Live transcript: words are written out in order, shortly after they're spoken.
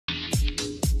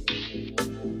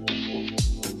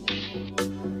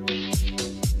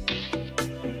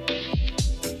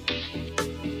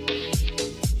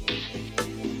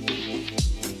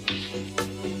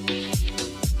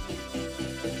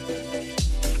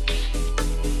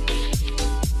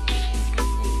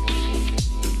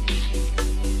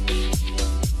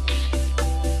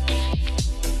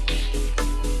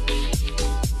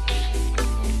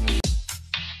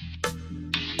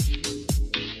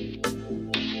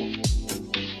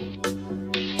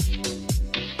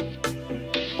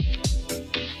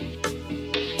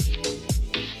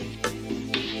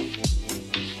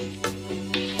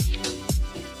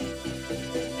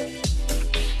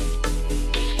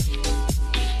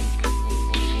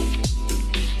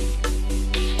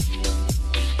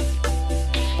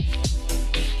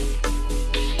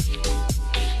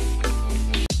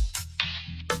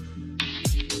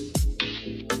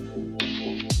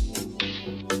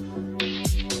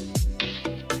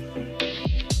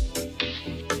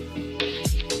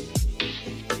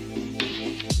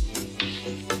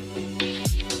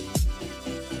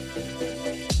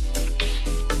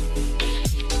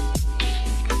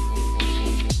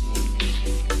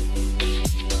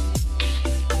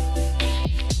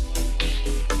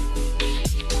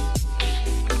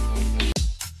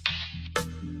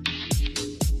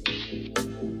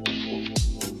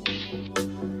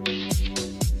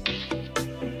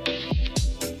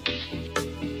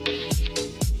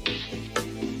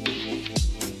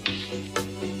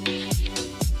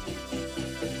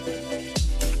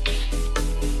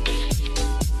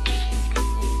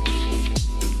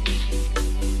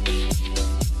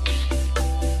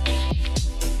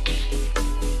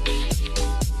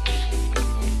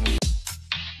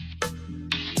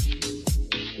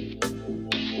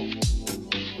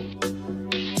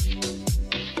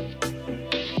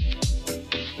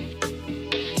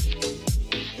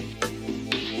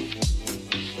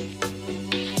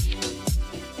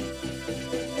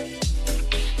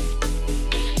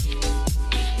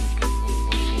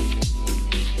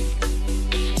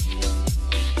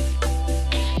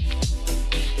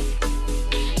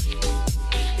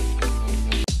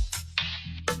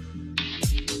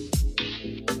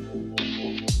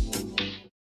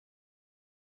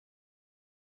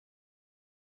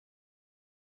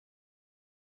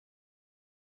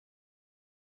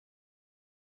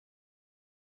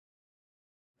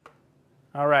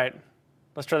All right,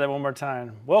 let's try that one more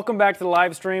time. Welcome back to the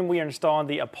live stream. We are installing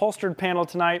the upholstered panel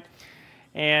tonight,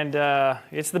 and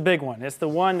it's the big one. It's the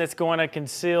one that's going to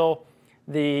conceal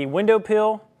the window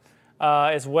peel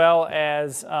as well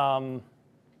as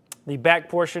the back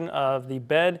portion of the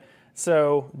bed.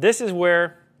 So this is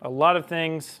where a lot of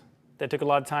things that took a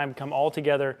lot of time come all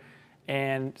together,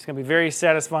 and it's going to be very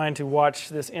satisfying to watch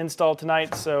this install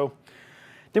tonight. So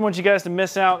didn't want you guys to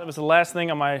miss out. It was the last thing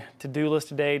on my to-do list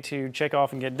today to check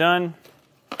off and get done.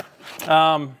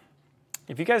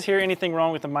 If you guys hear anything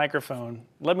wrong with the microphone,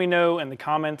 let me know in the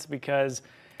comments, because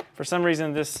for some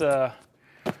reason this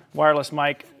wireless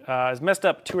mic is messed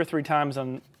up 2 or 3 times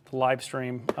on the live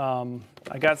stream.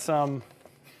 I got some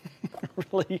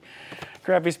really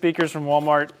crappy speakers from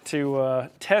Walmart to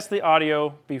test the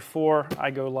audio before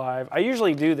I go live. I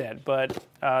usually do that, but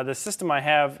the system I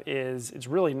have it's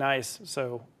really nice,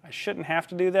 so I shouldn't have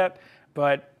to do that,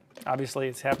 but obviously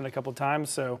it's happened a couple times.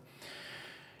 So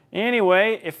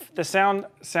anyway, if the sound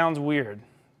sounds weird,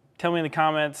 tell me in the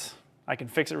comments. I can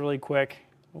fix it really quick.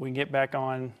 We can get back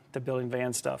on to building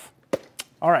van stuff.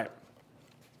 All right.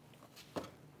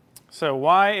 So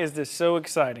why is this so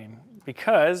exciting?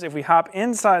 Because if we hop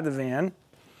inside the van,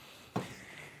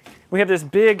 we have this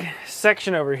big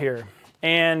section over here,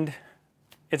 and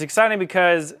it's exciting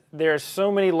because there are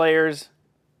so many layers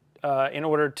that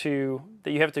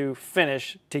you have to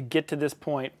finish to get to this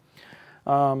point,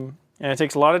 and it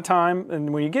takes a lot of time.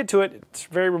 And when you get to it, it's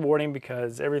very rewarding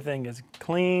because everything is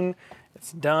clean,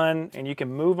 it's done, and you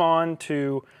can move on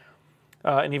to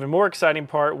an even more exciting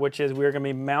part, which is we're going to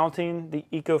be mounting the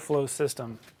EcoFlow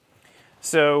system.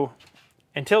 So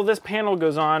until this panel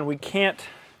goes on, we can't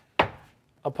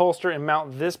upholster and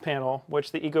mount this panel,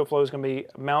 which the EcoFlow is going to be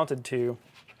mounted to.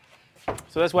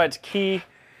 So that's why it's key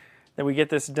that we get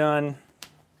this done.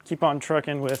 Keep on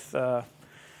trucking with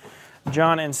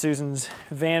John and Susan's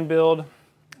van build.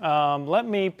 Let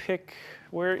me pick,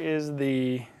 where is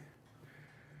the,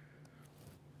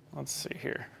 let's see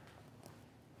here.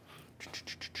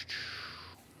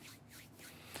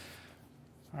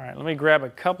 All right, let me grab a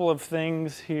couple of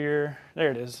things here.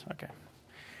 There it is, okay.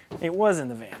 It was in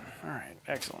the van. All right,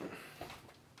 excellent.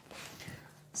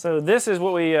 So this is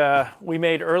what we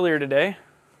made earlier today.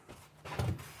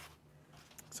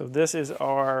 So this is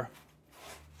our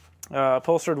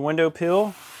upholstered window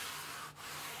peel.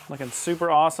 Looking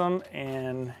super awesome,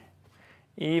 and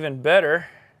even better,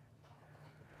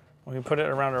 we can put it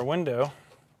around our window.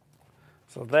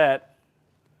 So that,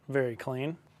 very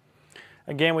clean.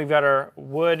 Again, we've got our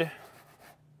wood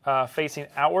facing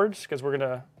outwards because we're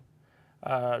going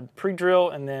to pre-drill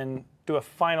and then do a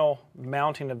final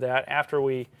mounting of that after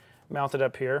we mount it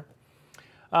up here.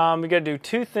 We got to do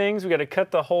 2 things. We got to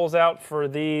cut the holes out for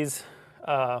these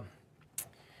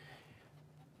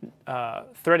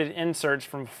threaded inserts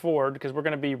from Ford, because we're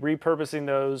going to be repurposing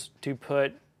those to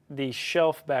put the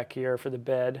shelf back here for the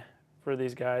bed for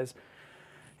these guys.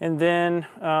 And then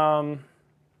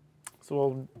so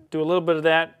we'll do a little bit of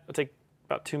that. It'll take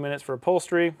about 2 minutes for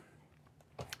upholstery.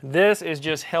 This is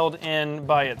just held in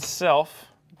by itself.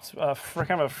 It's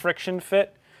kind of a friction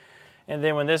fit. And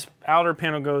then when this outer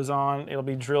panel goes on, it'll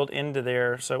be drilled into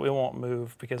there, so it won't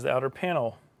move because the outer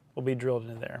panel will be drilled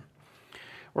into there.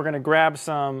 We're going to grab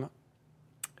some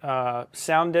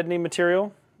sound deadening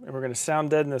material, and we're going to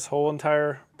sound deaden this whole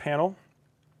entire panel.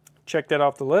 Check that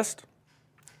off the list.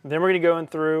 Then we're going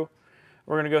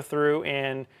to go through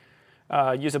and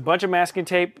use a bunch of masking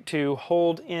tape to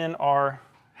hold in our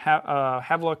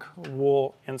Havelock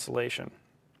wool insulation.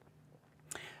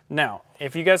 Now,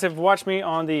 if you guys have watched me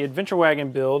on the Adventure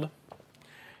Wagon build,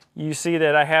 you see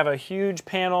that I have a huge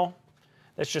panel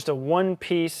that's just a one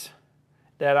piece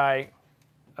that I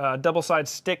double side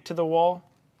stick to the wall.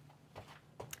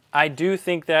 I do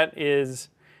think that is,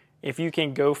 if you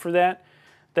can go for that,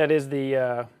 that is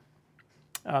the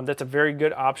that's a very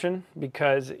good option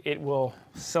because it will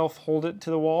self-hold it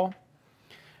to the wall.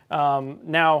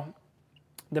 Now,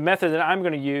 the method that I'm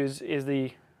going to use is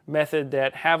the method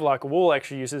that Havelock Wool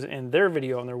actually uses in their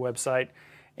video on their website.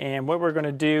 And what we're going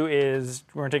to do is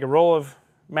we're going to take a roll of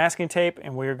masking tape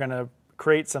and we're going to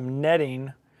create some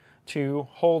netting to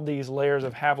hold these layers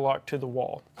of Havelock to the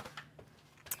wall.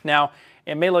 Now,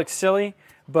 it may look silly,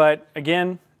 but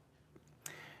again,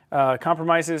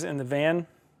 compromises in the van.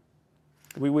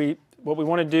 What we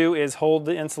want to do is hold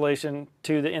the insulation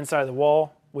to the inside of the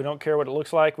wall. We don't care what it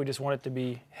looks like, we just want it to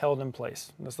be held in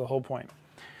place. That's the whole point.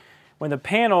 When the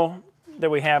panel that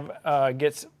we have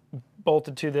gets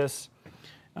bolted to this,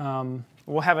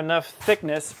 we'll have enough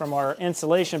thickness from our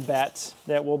insulation bats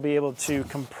that we'll be able to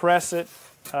compress it,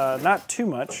 not too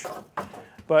much,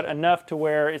 but enough to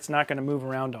where it's not going to move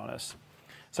around on us.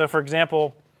 So for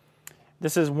example,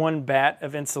 this is one bat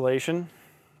of insulation.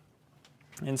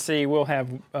 And see, we'll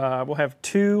have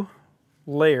 2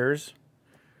 layers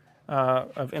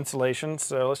of insulation.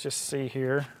 So let's just see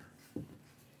here.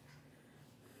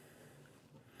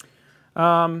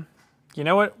 You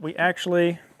know what? We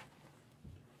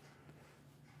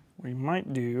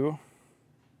might do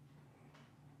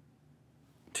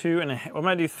 2.5. We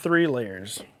might do 3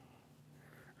 layers,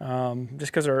 just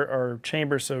because our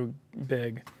chamber's so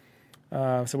big.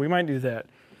 So we might do that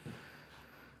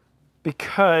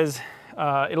because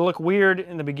it'll look weird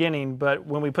in the beginning, but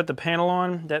when we put the panel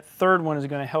on, that 3rd one is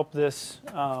going to help this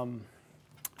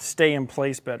stay in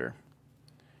place better.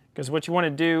 Because what you want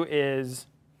to do is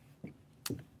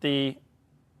the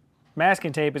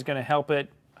masking tape is going to help it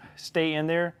stay in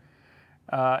there,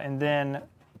 and then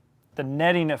the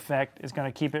netting effect is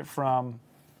going to keep it from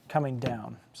coming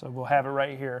down. So we'll have it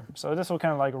right here. So this will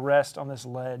kind of like rest on this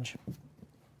ledge.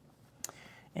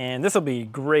 And this will be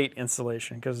great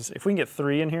insulation, because if we can get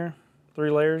 3 in here, 3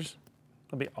 layers,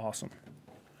 that'll be awesome.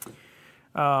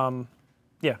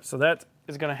 Yeah, so that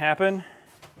is going to happen.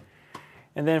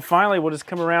 And then finally, we'll just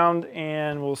come around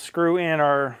and we'll screw in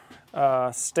our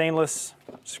stainless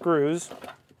screws.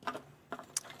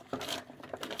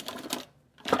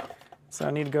 So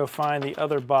I need to go find the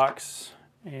other box,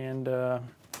 and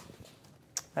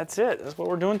that's it. That's what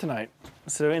we're doing tonight.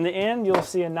 So in the end, you'll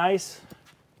see a nice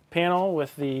panel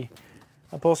with the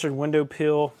upholstered window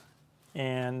peel,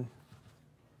 and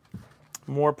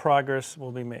more progress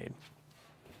will be made.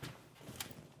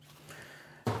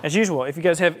 As usual, if you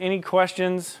guys have any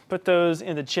questions, put those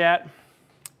in the chat,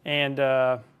 and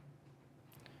I'll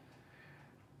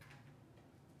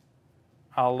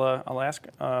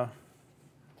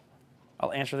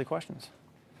answer the questions.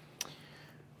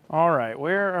 All right,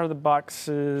 where are the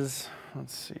boxes?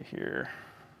 Let's see here.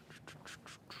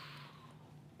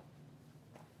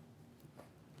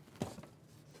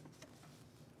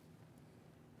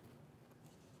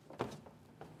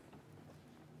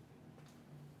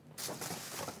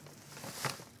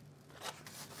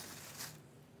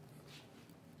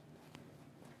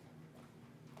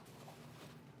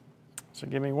 So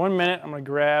give me 1 minute. I'm going to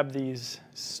grab these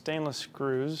stainless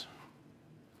screws.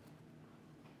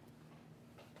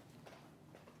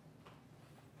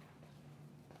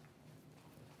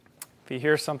 If you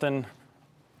hear something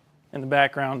in the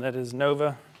background, that is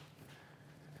Nova.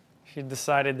 She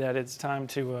decided that it's time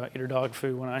to eat her dog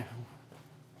food when I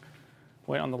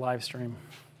went on the live stream.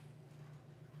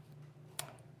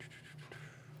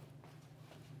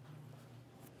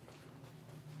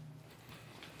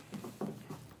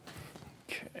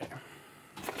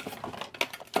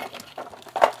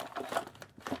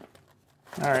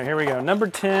 All right, here we go. Number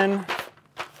 10.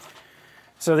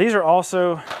 So these are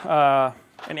also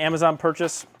an Amazon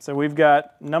purchase. So we've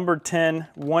got number 10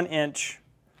 1-inch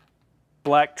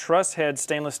black truss head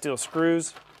stainless steel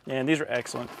screws, and these are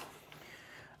excellent.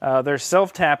 They're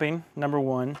self-tapping, number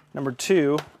 1. Number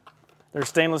 2, they're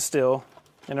stainless steel.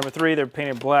 And number 3, they're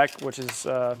painted black, which is,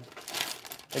 it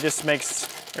just makes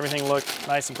everything look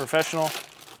nice and professional.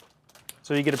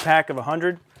 So you get a pack of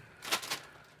 100.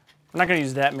 I'm not going to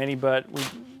use that many, but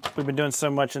we've been doing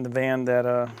so much in the van that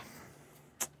we're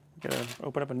going to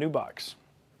open up a new box.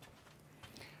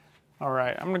 All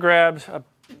right, I'm going to grab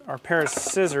our pair of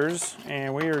scissors,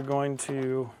 and we are going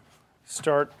to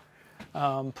start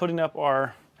putting up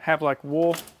our Haplac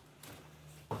wool.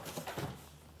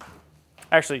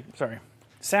 Actually, sorry,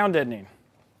 sound deadening.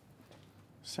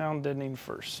 Sound deadening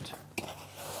first.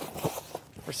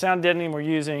 For sound deadening, we're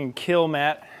using Kill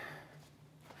Mat.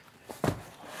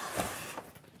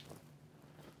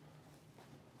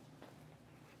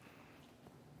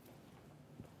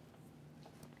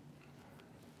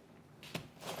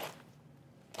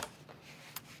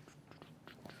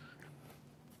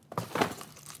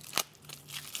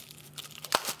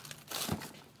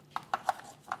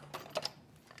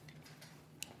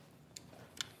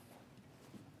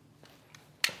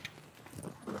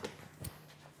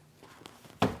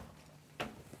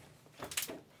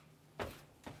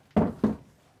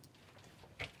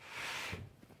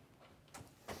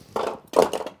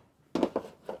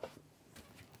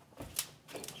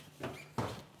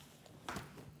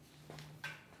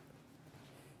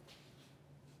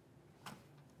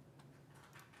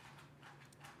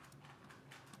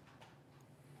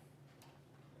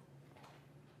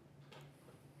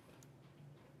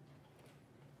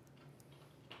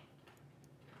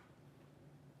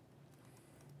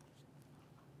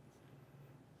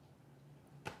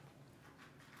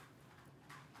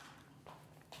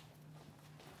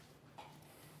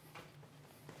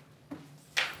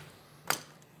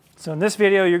 So in this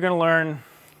video, you're going to learn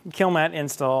kill mat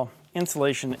install,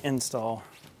 insulation install,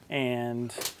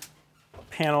 and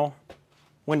panel,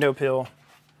 window pill.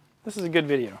 This is a good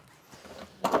video.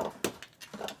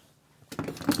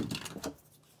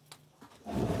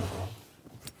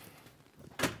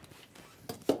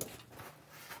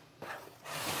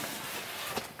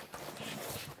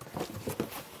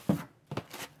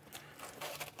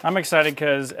 I'm excited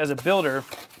because as a builder,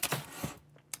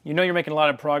 you know you're making a lot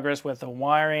of progress with the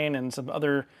wiring and some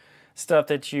other stuff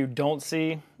that you don't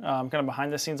see kind of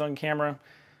behind the scenes on camera.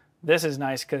 This is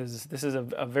nice because this is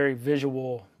a very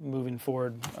visual moving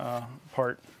forward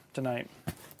part tonight.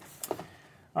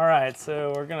 All right,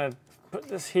 so we're gonna put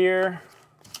this here.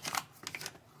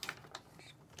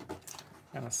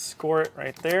 Gonna score it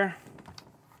right there.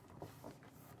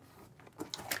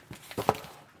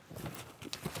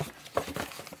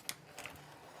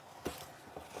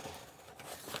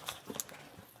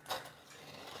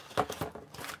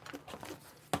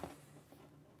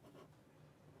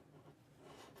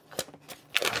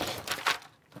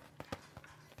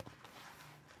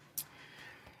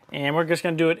 And we're just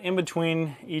going to do it in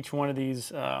between each one of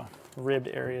these ribbed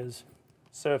areas.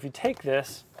 So if you take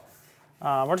this,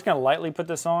 we're just going to lightly put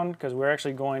this on because we're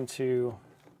actually going to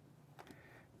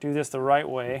do this the right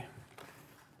way.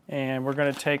 And we're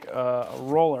going to take a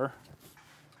roller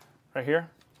right here,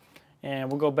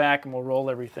 and we'll go back and we'll roll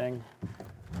everything.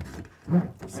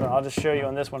 So I'll just show you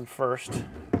on this one first.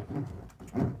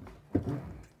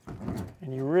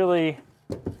 And you really,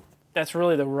 that's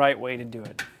really the right way to do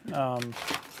it.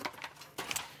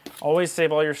 Always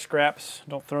save all your scraps,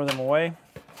 don't throw them away.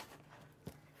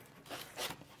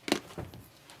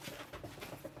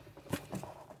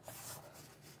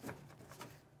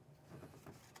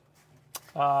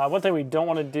 One thing we don't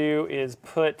want to do is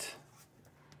put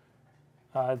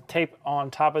tape on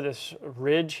top of this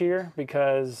ridge here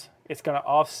because it's going to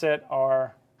offset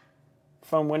our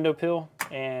foam window pill,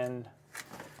 and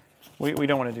we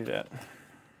don't want to do that.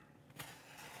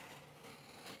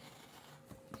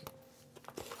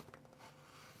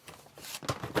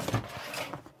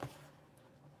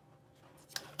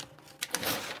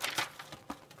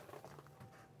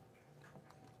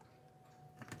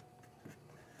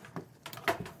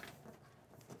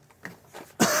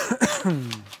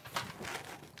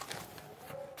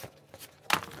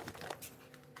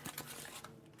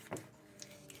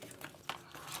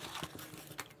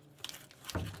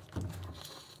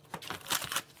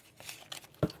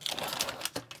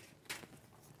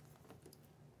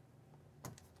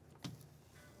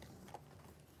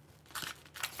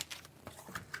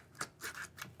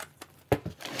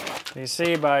 You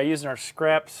see, by using our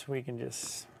scraps, we can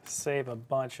just save a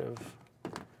bunch of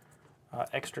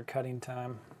extra cutting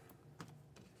time.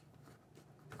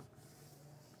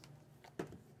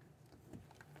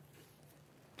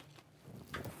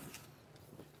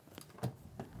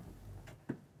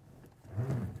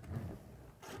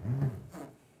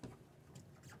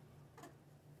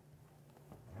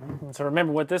 And so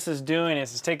remember, what this is doing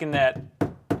is it's taking that,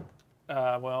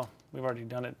 well, we've already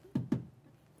done it.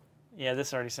 Yeah,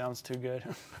 this already sounds too good.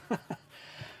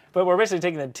 But we're basically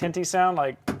taking the tinty sound,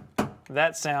 like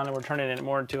that sound, and we're turning it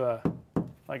more into a,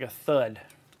 like a thud.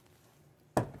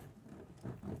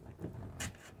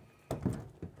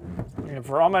 And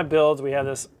for all my builds, we have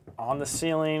this on the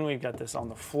ceiling, we've got this on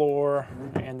the floor,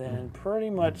 and then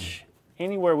pretty much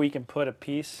anywhere we can put a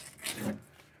piece,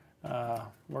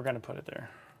 we're gonna put it there.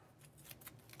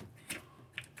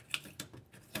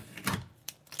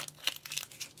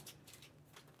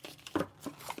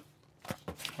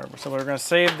 So we're going to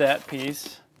save that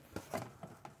piece.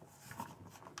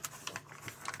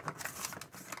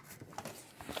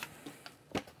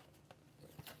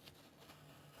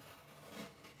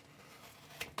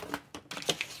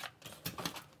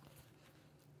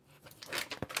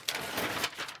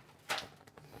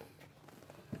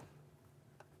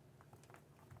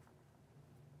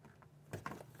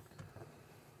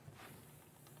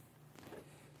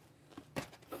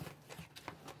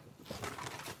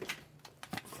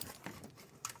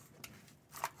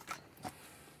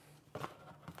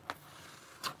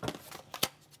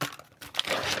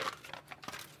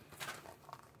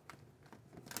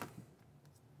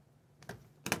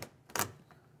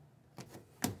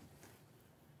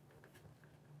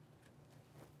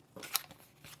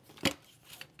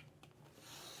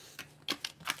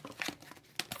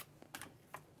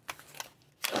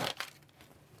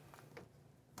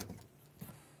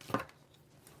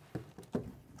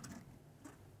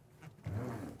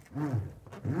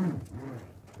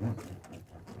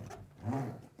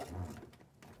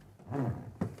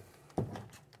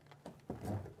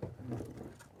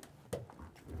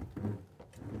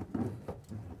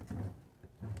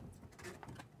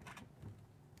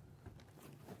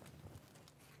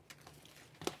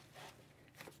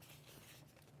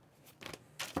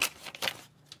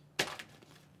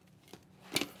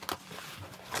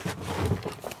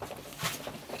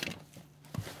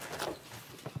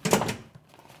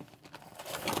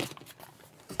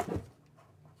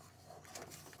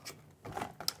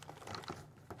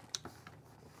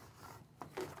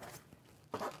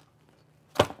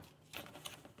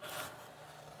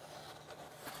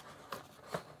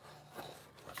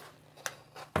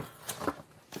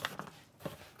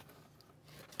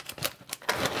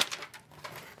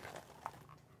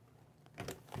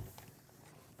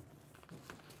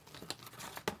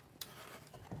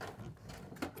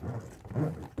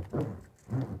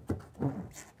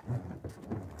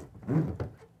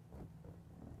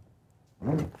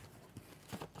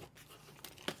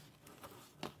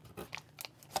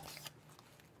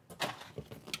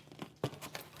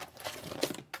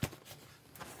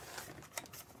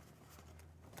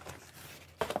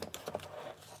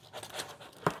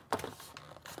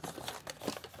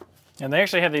 And they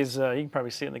actually have these, you can probably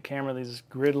see it in the camera, these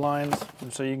grid lines.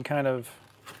 And so you can kind of,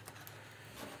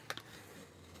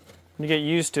 when you get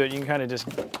used to it, you can kind of just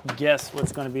guess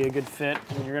what's going to be a good fit.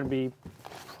 And you're going to be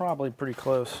probably pretty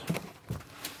close.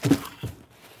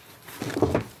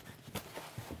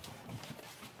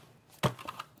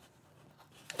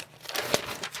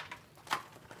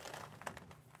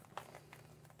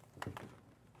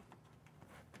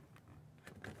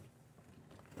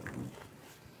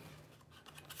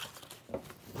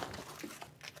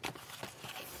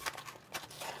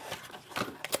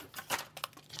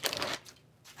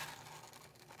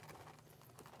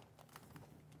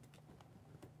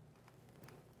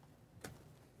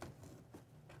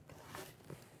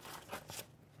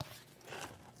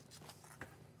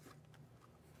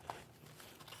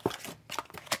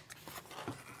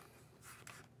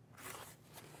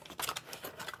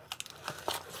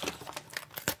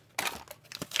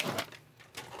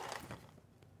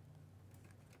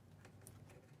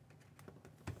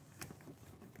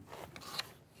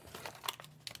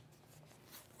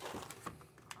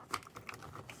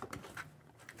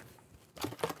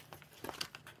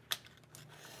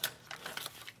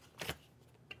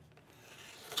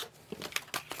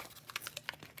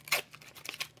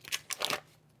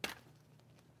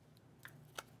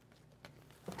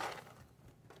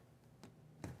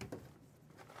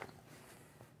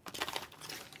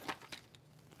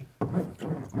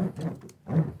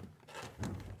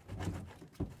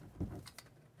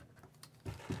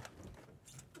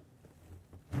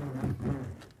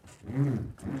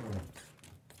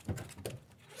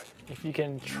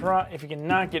 If you can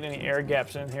not get any air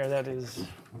gaps in here, that is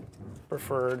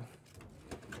preferred.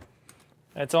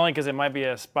 It's only because it might be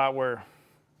a spot where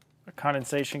a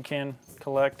condensation can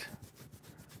collect.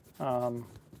 So,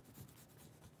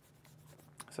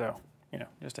 you know,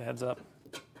 just a heads up.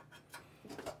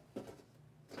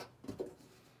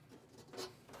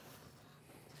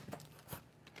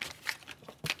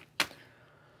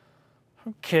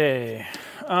 Okay.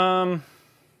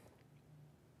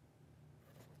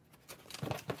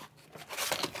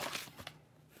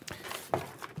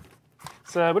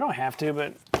 So we don't have to,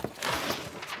 but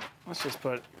let's just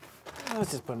put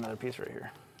another piece right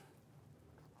here.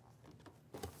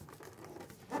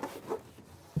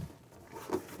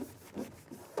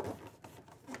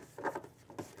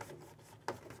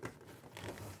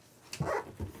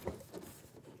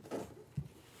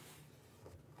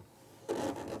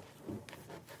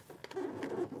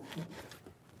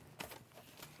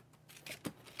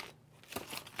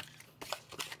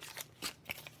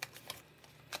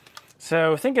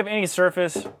 So think of any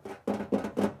surface.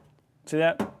 See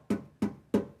that?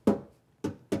 All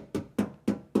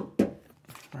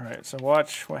right, so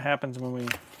watch what happens when we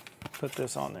put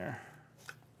this on there.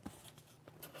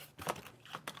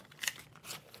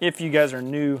 If you guys are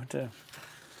new to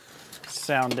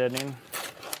sound deadening.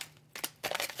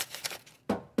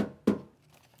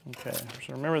 Okay,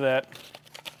 so remember that.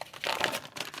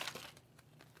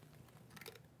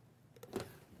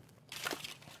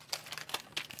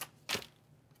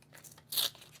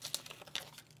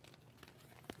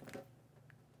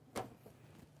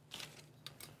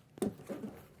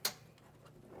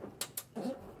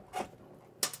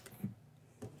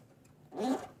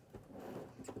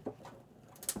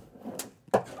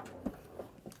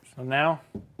 So now,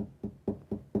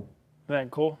 isn't that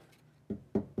cool?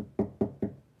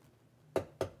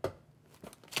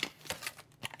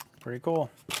 Pretty cool.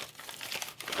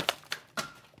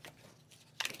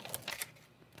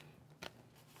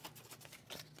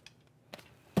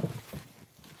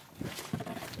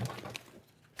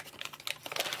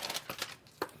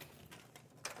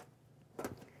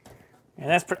 And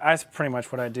that's pretty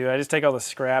much what I do. I just take all the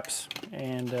scraps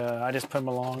and I just put them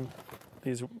along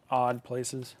these odd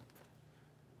places.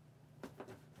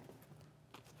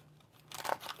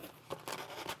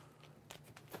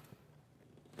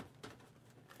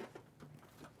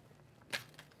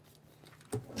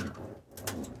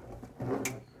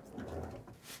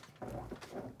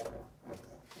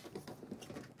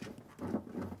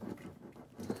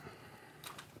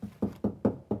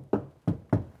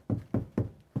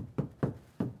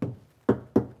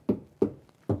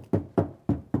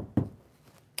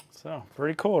 So,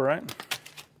 pretty cool, right?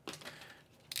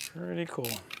 Pretty cool.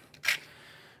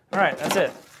 All right, that's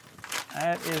it.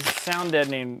 That is sound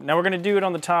deadening. Now we're gonna do it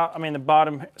on the top, the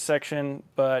bottom section,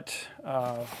 but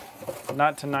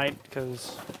not tonight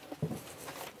because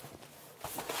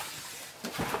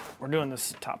we're doing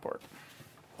this top part.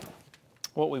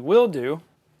 What we will do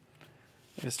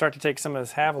is start to take some of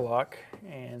this Havelock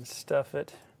and stuff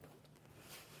it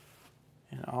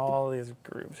in all these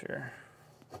grooves here.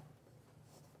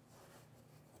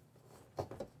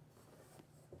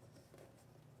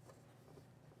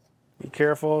 Be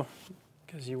careful,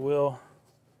 because you will.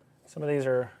 Some of these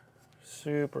are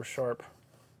super sharp.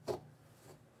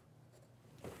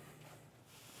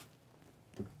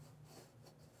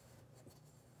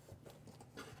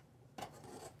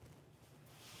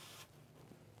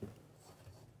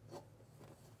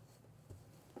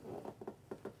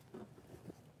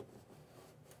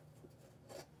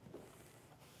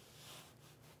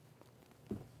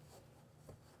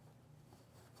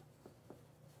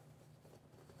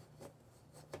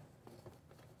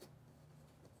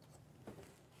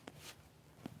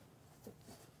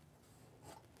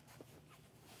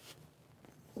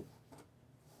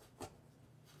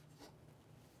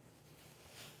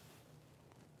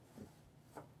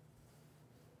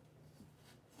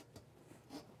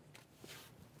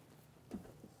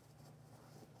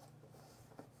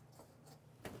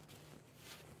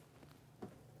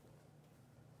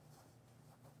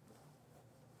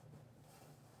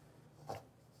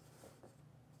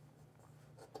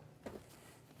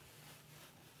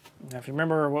 Now, if you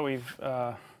remember what we've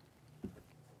done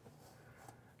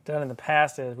in the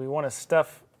past is we want to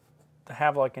stuff the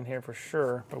Havelock in here for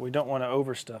sure, but we don't want to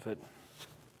overstuff it.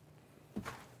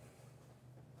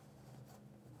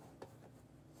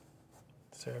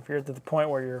 So if you're at the point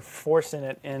where you're forcing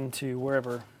it into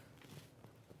wherever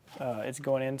it's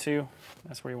going into,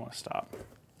 that's where you want to stop.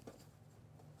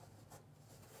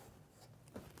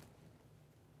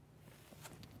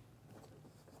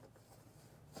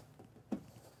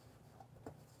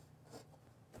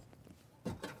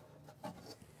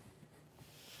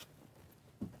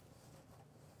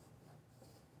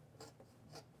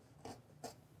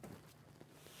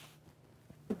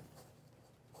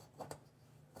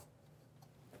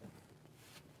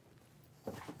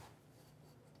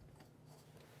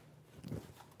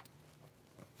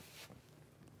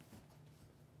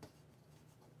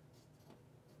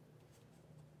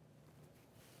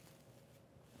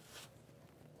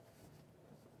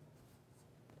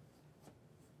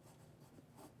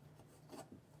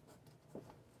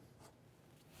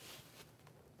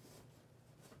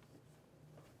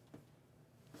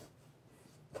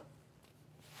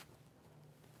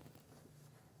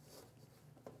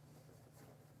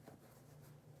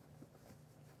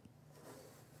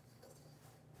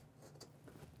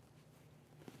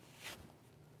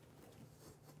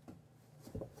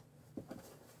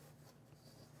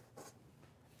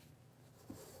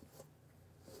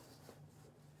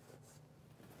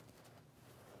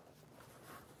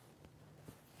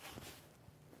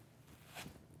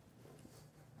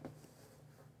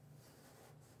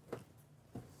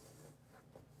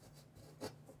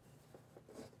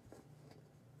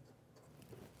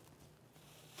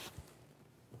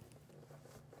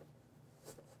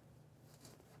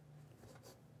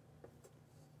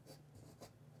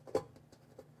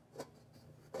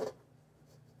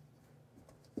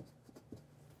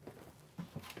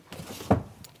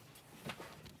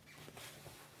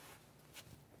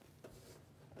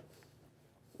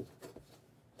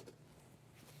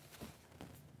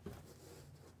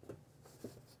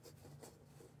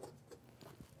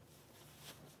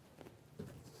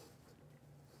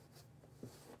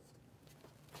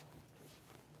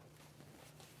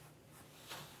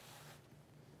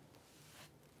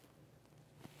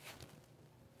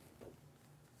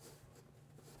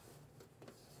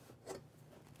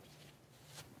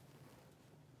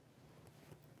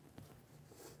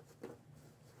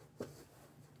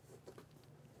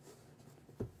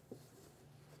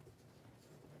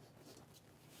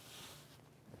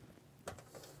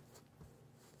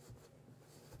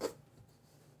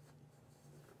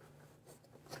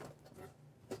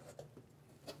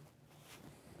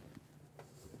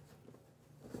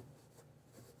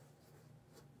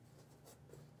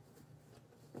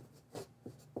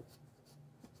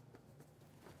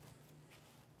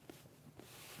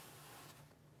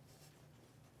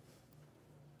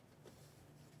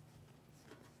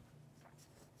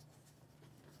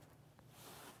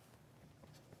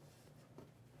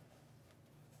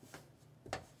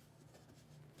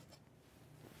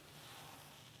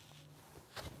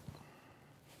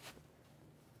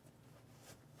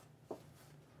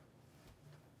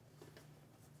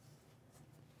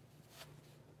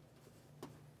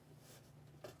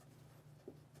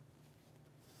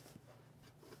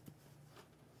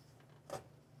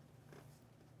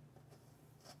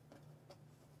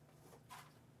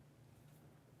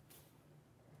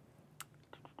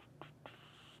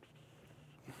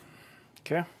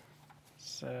 Okay,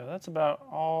 so that's about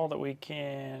all that we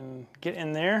can get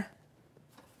in there.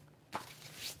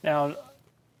 Now,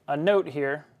 a note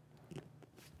here,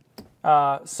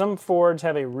 Some Fords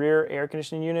have a rear air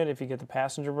conditioning unit if you get the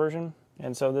passenger version.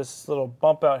 And so this little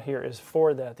bump out here is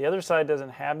for that. The other side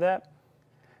doesn't have that.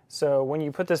 So when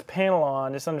you put this panel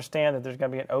on, just understand that there's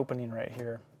going to be an opening right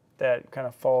here that kind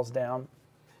of falls down.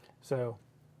 So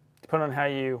depending on how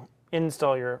you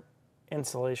install your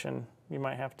insulation, you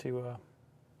might have to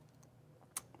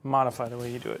modify the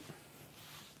way you do it.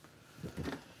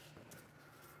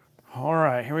 All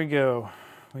right, here we go.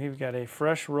 We've got a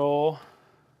fresh roll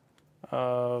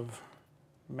of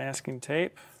masking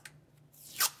tape.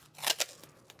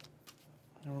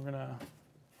 And we're gonna,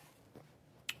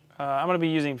 I'm gonna be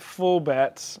using full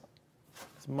bats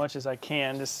as much as I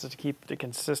can just to keep the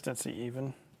consistency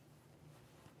even.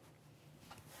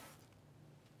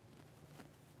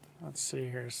 Let's see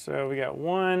here. So we got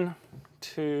 1,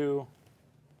 2,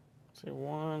 let's see,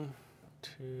 1,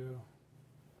 2,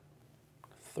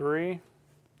 3.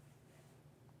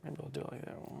 Maybe I'll do it like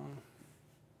that. 1.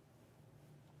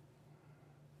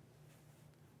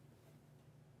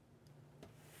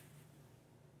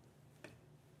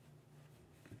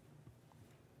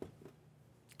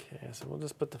 Okay, so we'll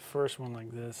just put the first one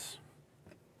like this.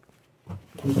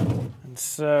 And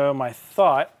so my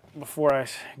thought before I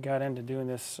got into doing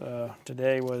this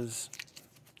today was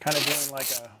kind of doing like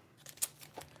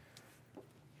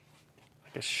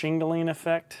a shingling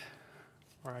effect,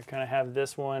 where I kind of have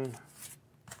this one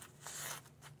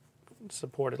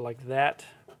supported like that.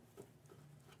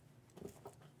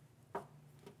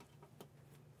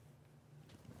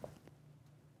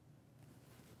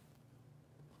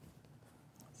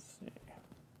 Let's see,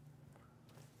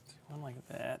 one like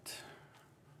that.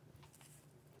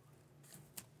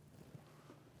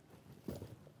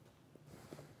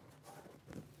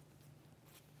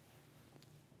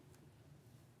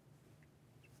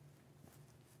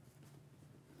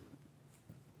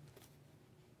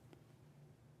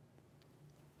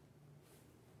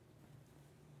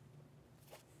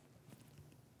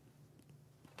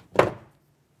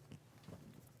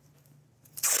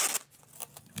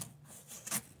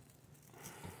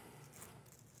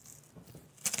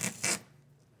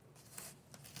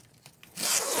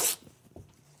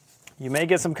 You may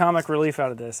get some comic relief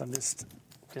out of this. I'm just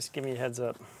giving you a heads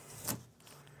up.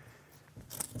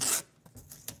 This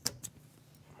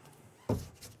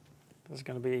is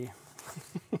gonna be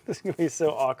this is gonna be so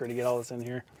awkward to get all this in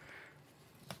here.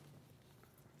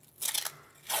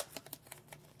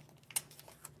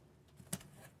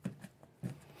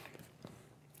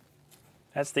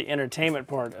 That's the entertainment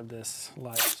part of this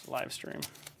live stream.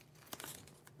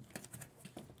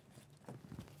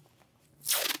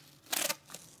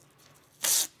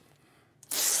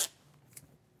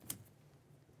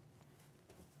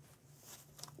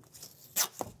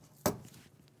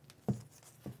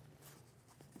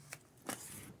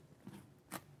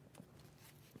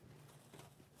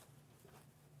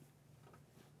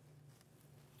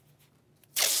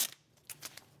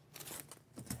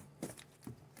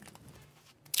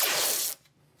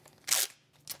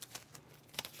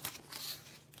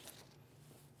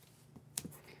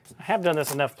 I have done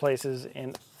this enough places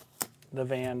in the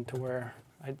van to where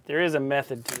there is a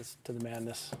method to the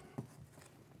madness.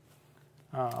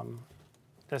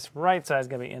 This right side is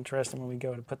going to be interesting when we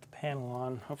go to put the panel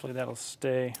on. Hopefully that'll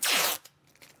stay.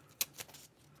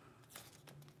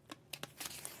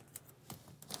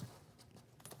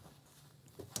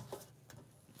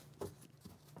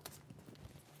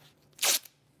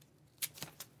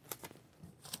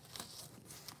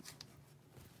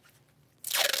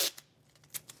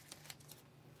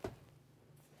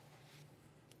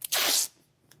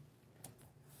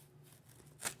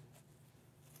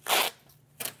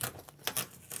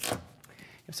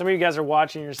 If some of you guys are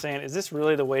watching, you're saying, is this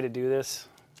really the way to do this?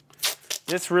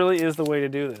 This really is the way to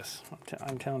do this.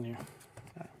 I'm telling you.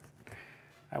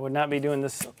 I would not be doing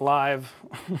this live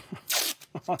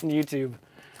on YouTube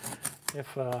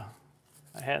if I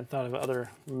hadn't thought of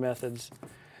other methods.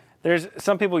 There's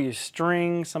some people use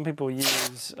string, some people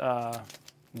use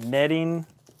netting.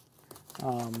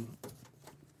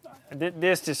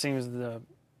 This just seems the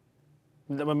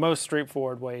most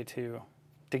straightforward way to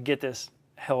get this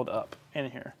held up in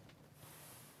here.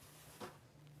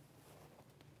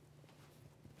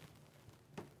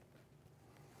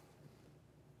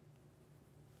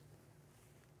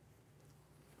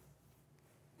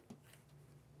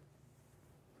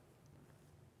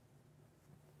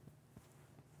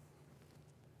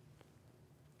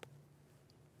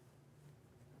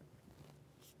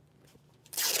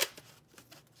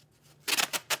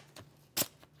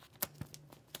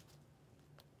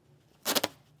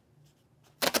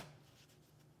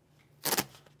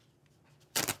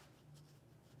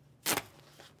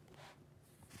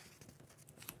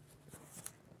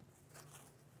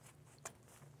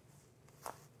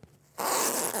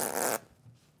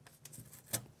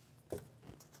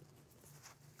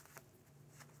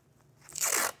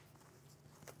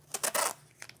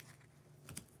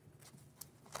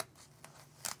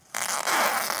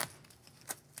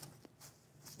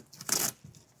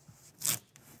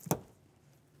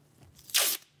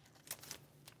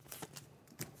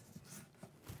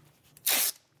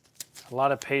 a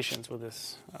lot of patience with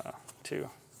this too.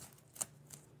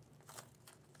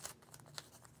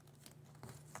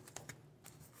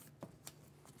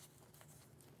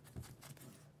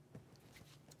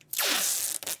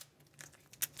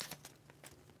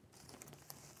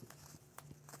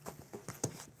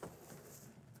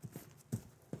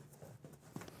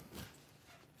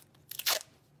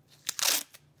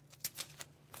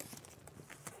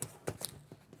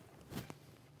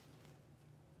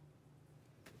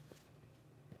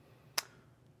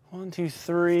 One, two,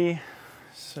 three.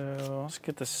 So let's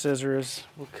get the scissors.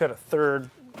 We'll cut a third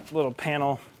little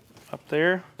panel up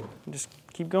there. Just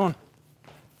keep going.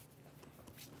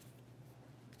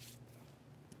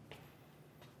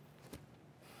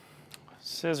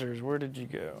 Scissors, where did you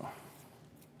go?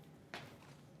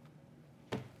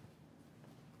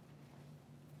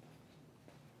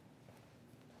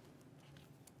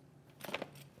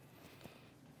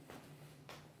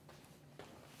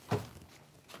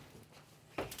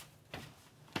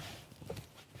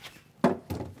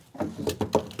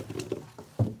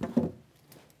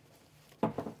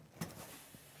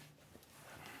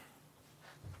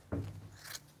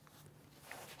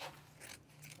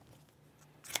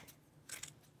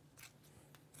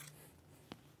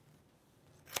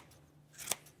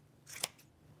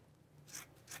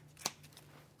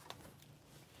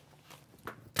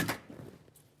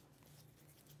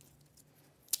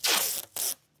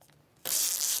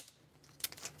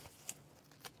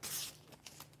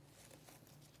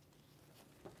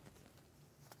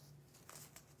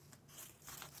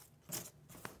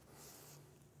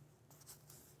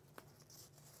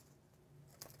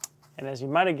 And as you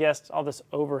might have guessed, all this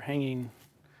overhanging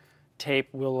tape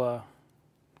will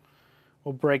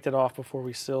we'll break that off before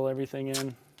we seal everything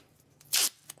in.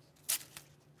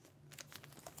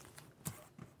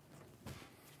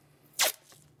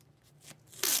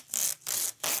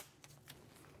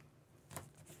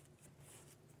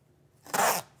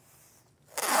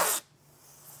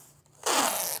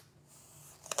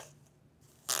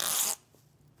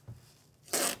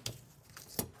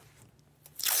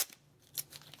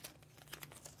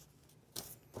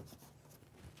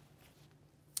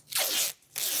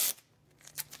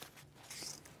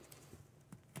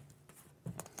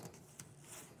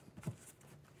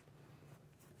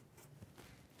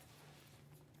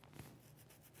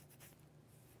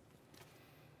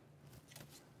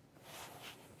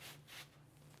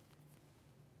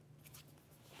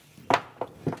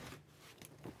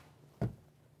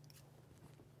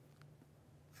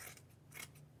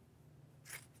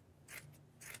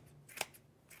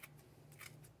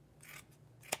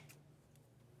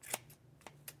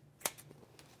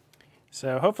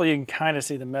 So hopefully you can kind of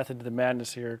see the method to the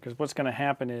madness here, because what's going to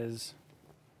happen is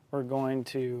we're going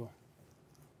to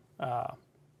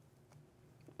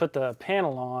put the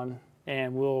panel on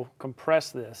and we'll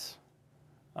compress this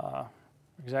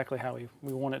exactly how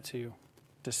we want it to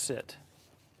sit.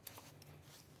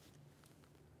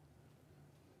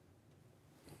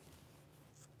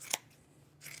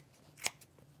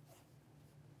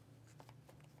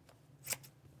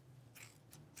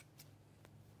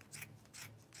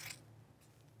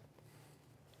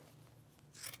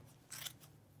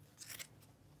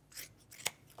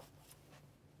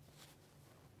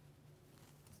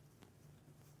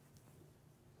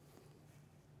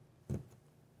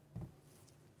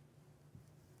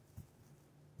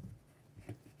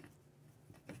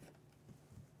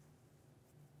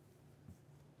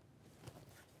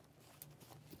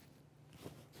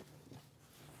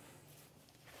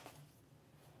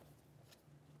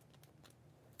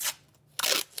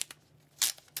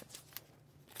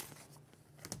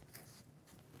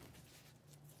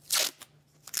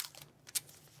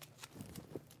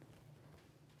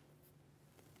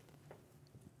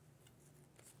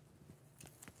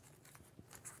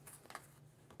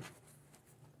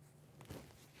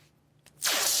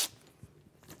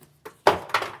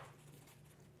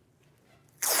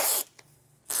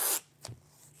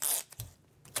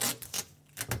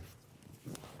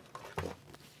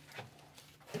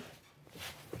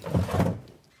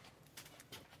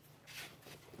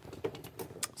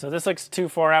 So this looks too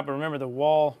far out, but remember the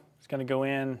wall is going to go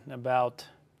in about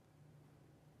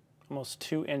almost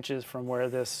 2 inches from where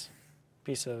this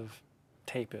piece of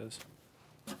tape is.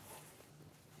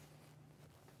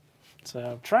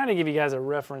 So I'm trying to give you guys a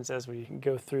reference as we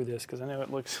go through this, because I know it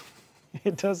looks,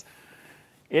 it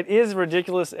is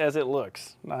ridiculous as it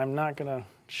looks. I'm not going to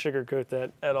sugarcoat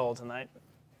that at all tonight.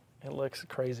 It looks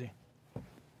crazy.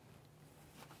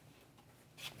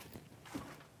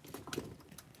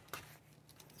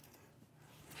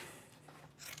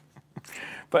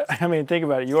 But I mean, think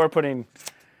about it. You are putting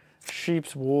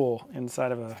sheep's wool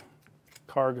inside of a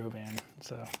cargo van,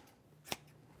 so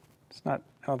it's not,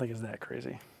 I don't think it's that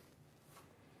crazy.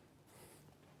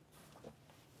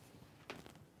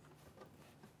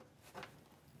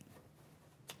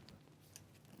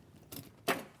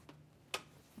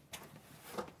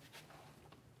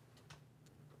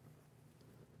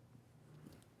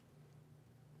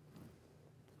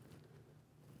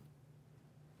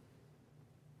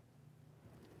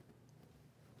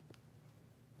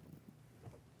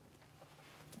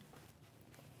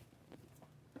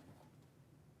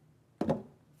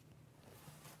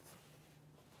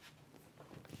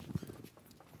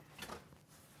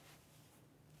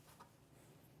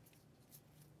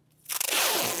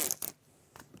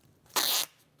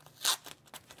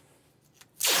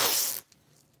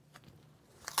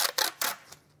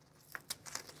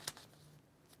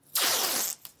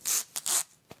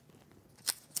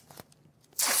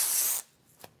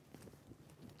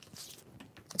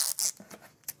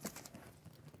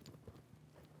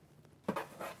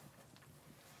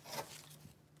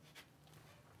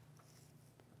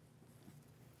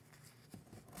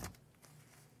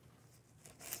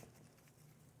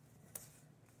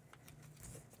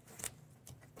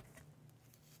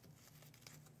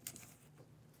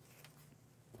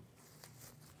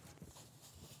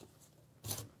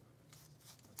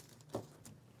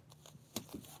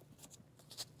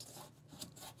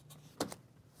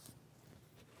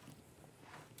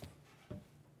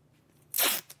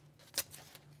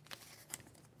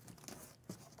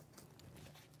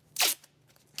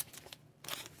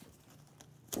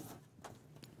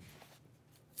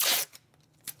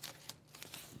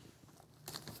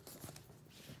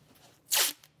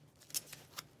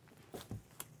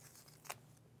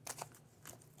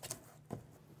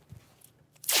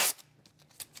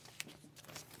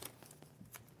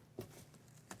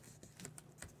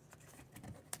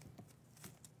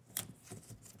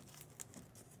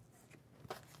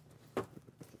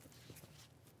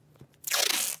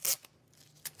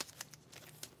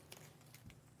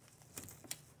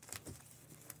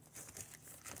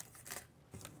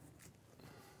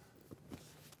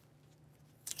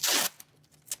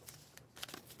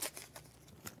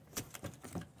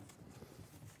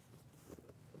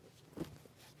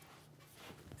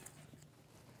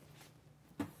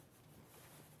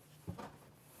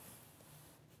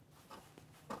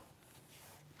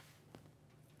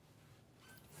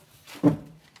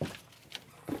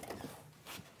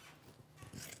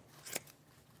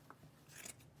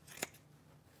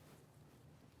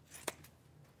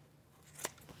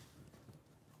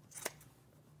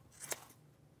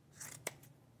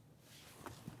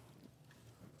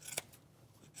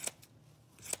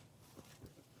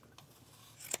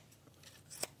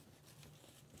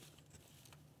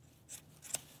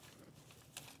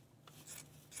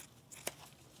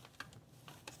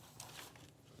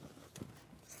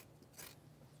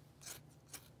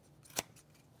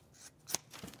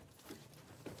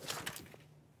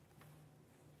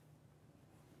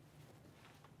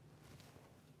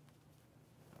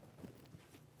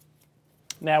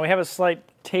 Now we have a slight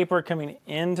taper coming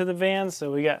into the van,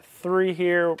 so we got 3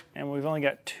 here and we've only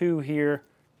got 2 here.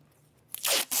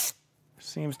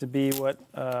 Seems to be what's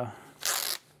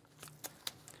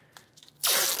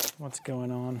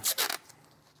going on.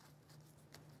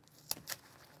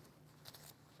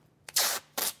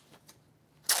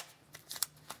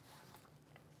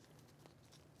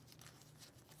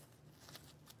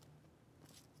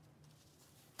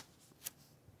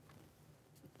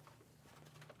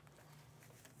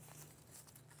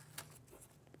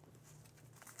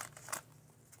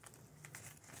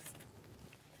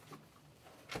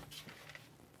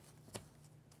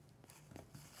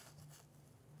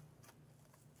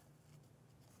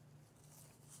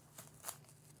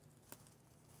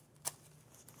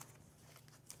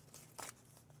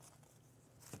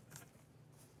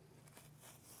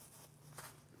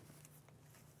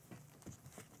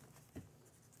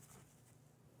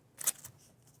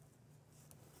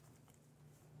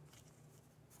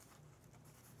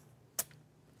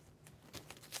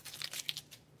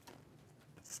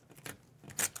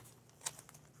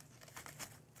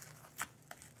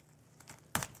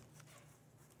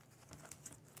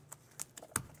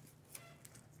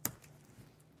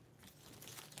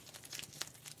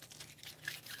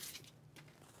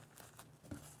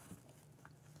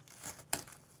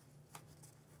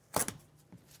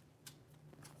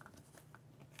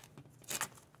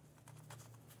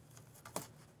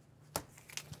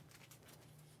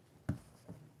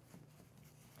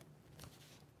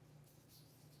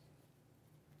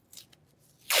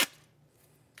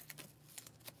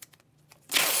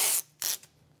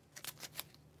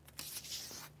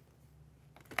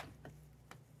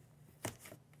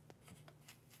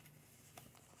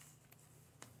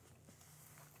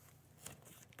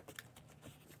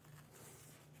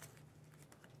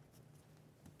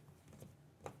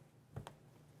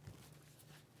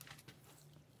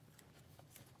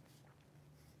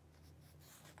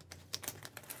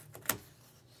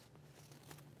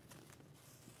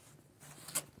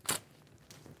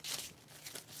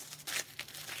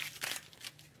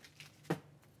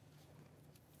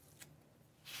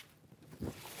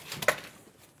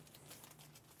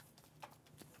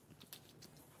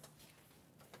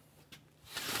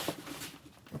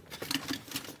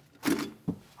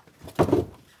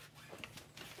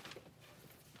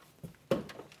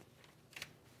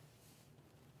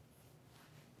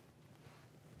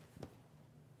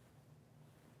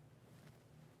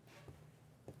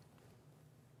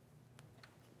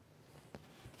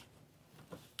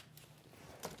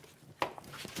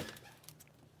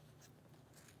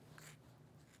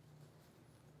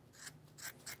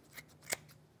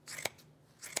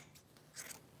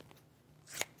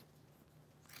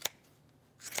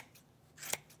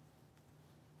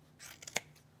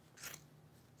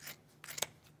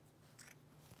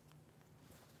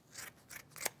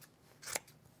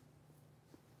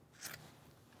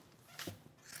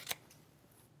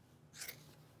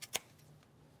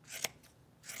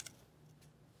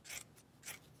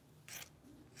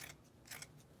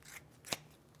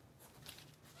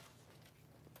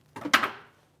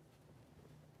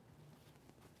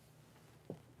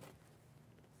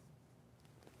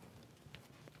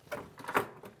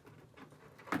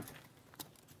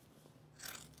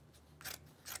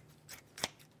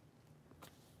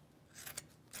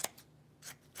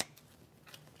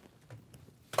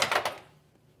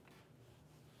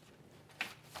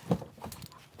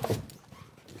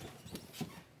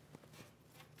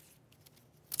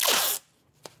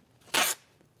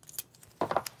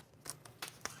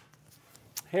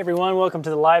 Hey everyone, welcome to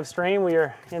the live stream. We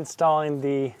are installing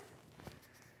the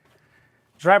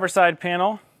driver's side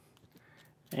panel.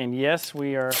 And yes,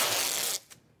 we are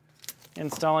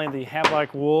installing the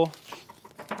Havelock wool.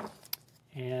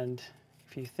 And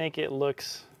if you think it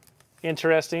looks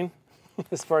interesting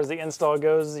as far as the install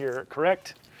goes, you're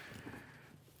correct.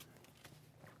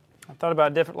 I thought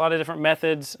about a lot of different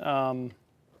methods. I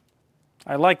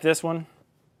like this one.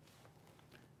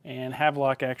 And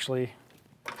Havelock actually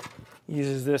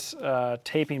uses this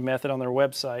taping method on their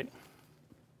website.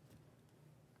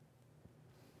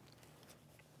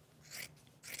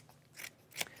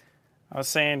 I was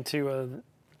saying to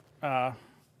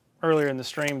earlier in the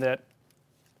stream that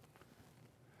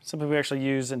some people actually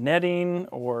use netting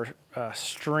or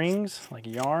strings like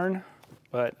yarn,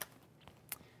 but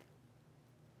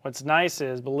what's nice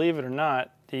is, believe it or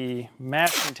not, the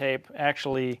masking tape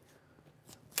actually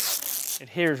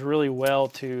adheres really well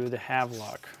to the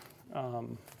Havelock.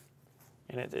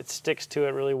 And it sticks to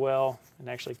it really well and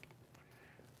actually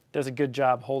does a good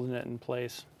job holding it in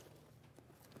place.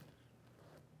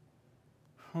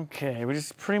 Okay, we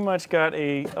just pretty much got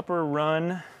a upper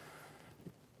run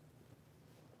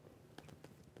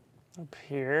up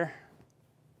here.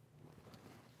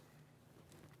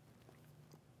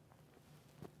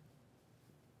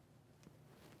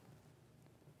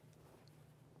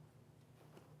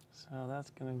 So that's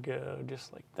gonna go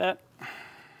just like that.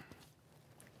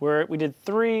 Where we did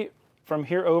 3 from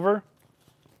here over,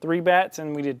 3 bats,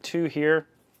 and we did 2 here.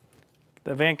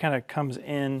 The van kind of comes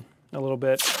in a little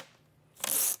bit.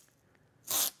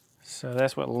 So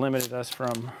that's what limited us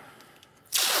from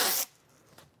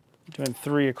doing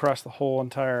 3 across the whole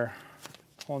entire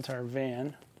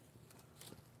van.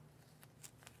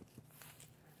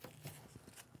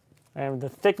 And the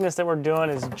thickness that we're doing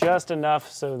is just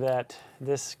enough so that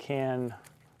this can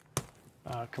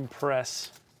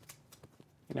compress,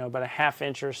 you know, about a 1/2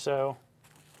 inch or so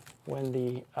when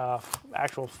the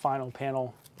actual final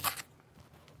panel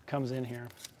comes in here.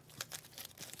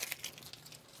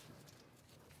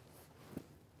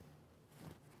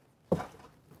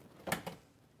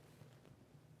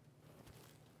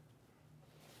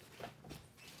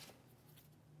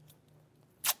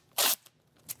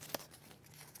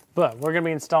 But we're going to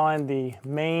be installing the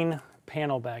main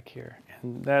panel back here,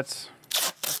 and that's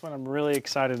what I'm really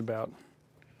excited about.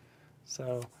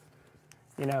 So,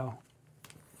 you know,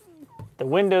 the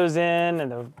window's in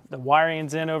and the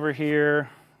wiring's in over here,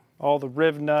 all the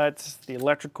riv nuts, the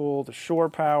electrical, the shore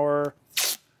power,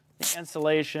 the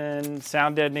insulation,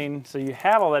 sound deadening. So you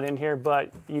have all that in here,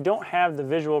 but you don't have the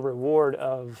visual reward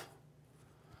of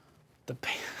the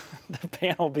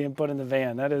panel being put in the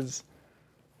van. That's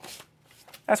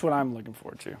what I'm looking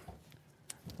forward to.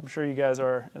 I'm sure you guys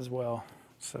are as well.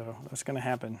 So that's going to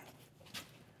happen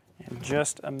in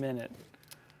just a minute.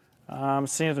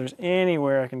 Seeing if there's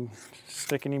anywhere I can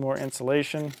stick any more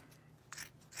insulation.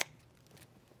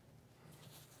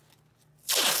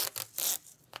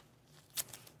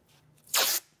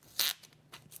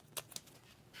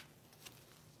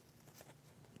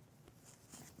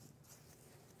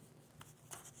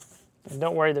 And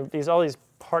don't worry, all these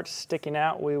parts sticking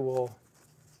out, we'll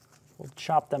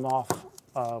chop them off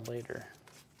later.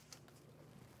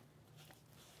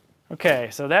 Okay,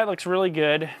 so that looks really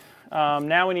good.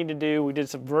 Now we did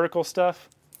some vertical stuff.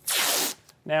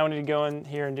 Now we need to go in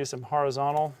here and do some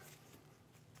horizontal.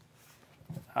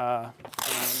 And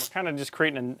we're kind of just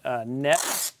creating a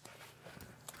net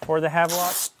for the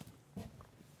Havelock.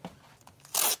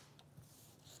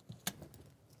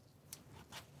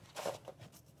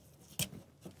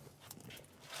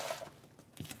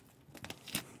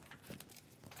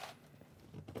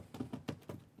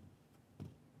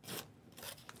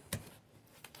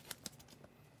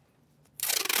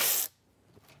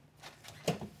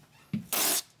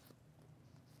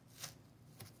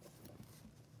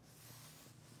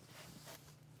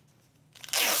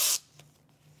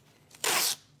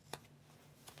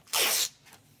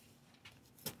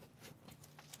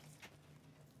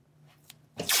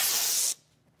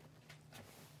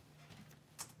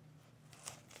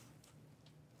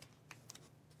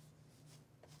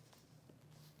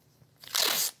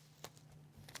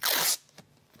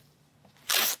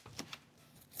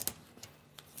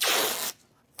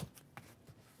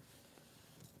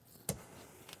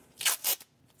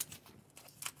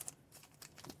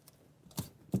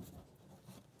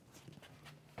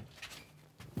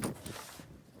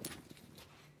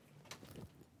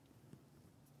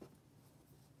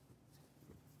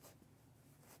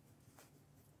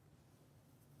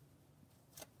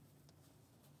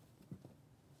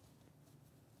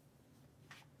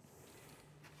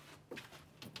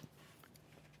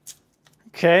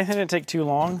 Okay, it didn't take too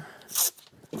long.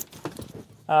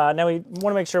 Now we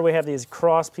want to make sure we have these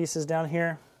cross pieces down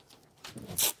here.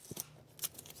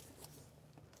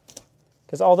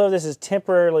 Because although this is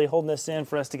temporarily holding this in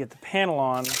for us to get the panel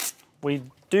on, we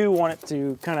do want it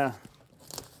to kind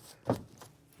of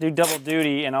do double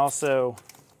duty and also,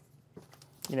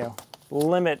 you know,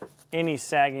 limit any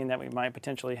sagging that we might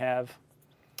potentially have.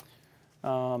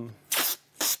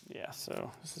 Yeah,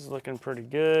 so this is looking pretty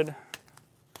good.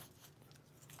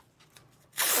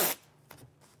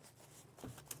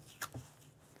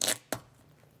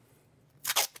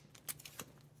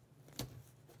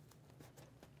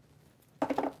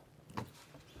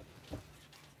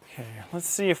 Okay, let's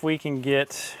see if we can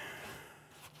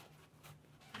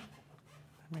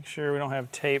make sure we don't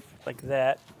have tape like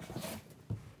that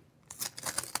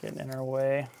getting in our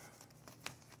way.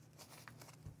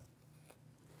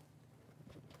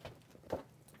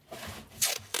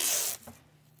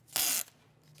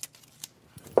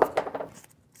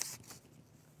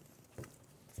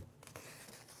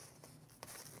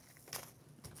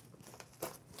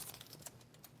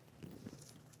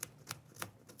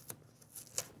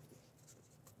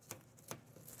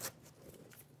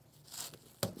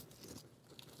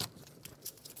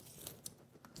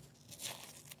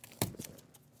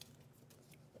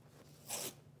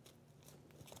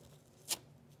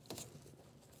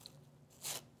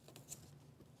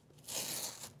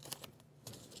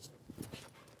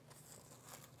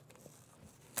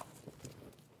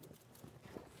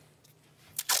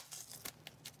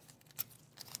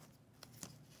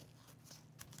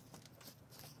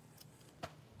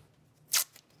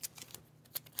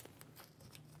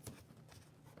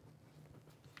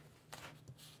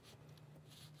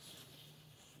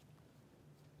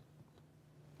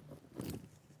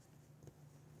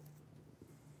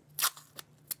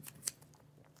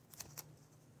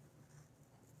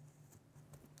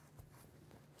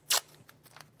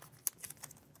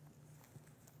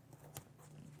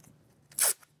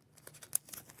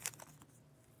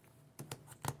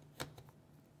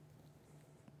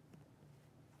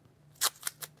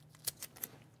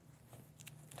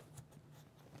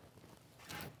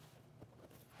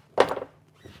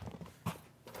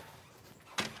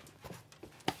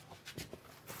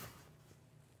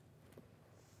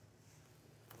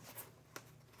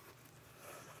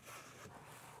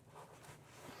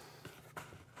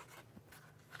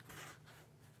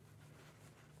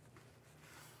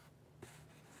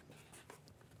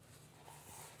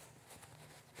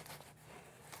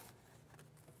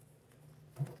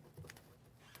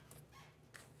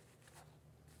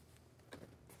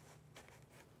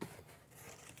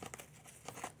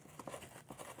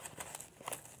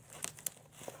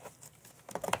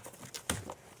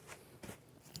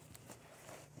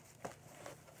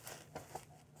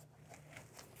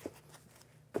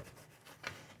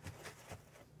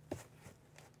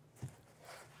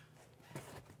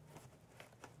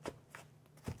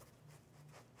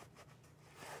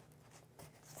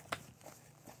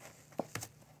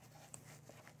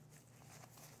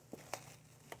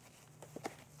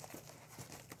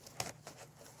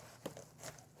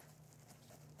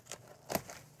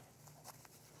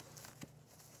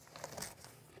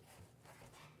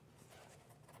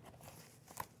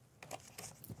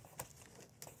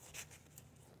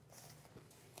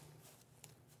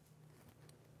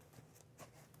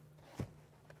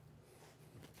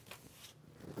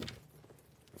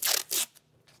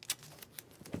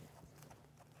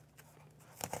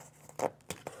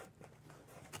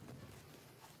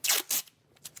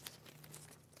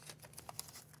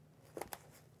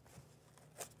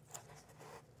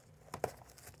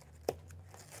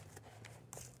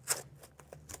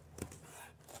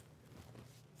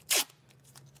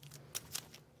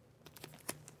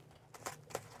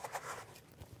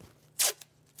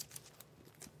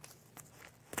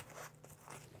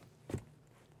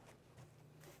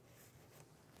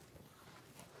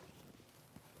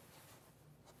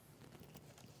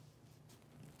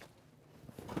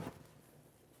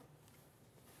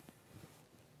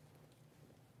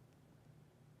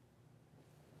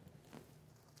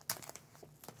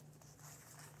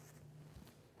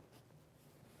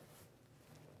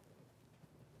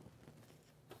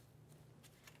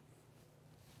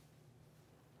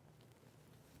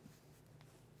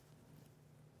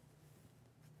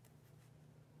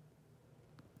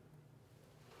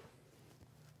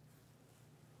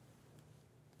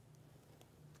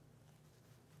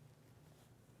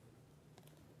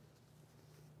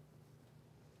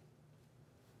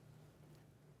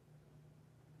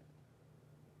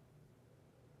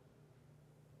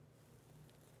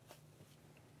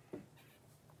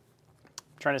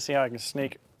 Trying to see how I can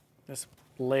snake this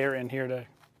layer in here to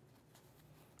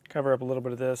cover up a little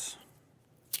bit of this.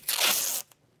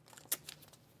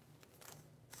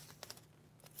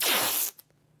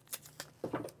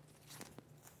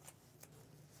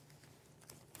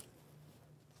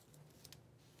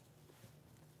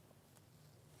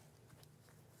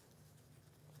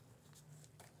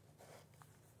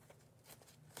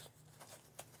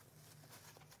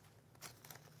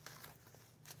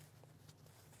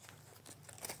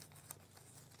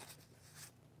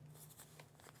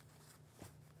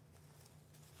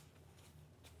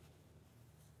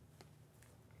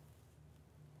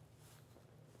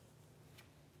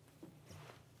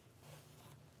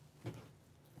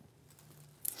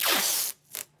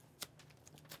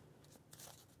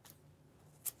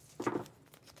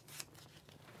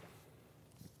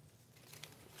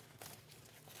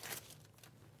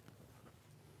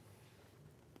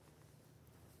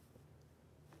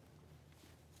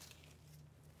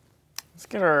 Let's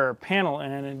get our panel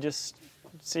in and just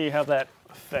see how that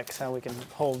affects how we can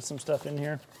hold some stuff in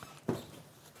here.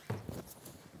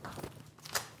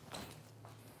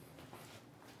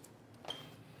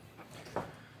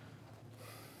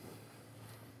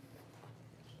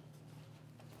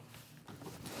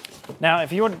 Now,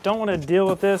 if you don't want to deal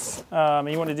with this, you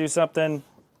want to do something,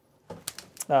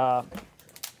 if you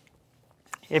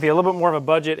have a little bit more of a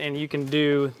budget and you can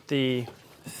do the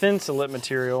Thinsulate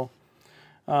material,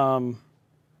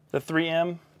 the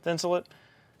 3M Thinsulate,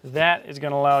 that is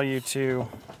going to allow you to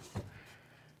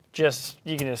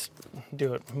you can just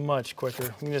do it much quicker.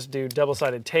 You can just do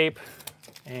double-sided tape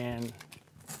and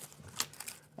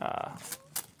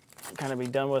kind of be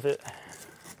done with it.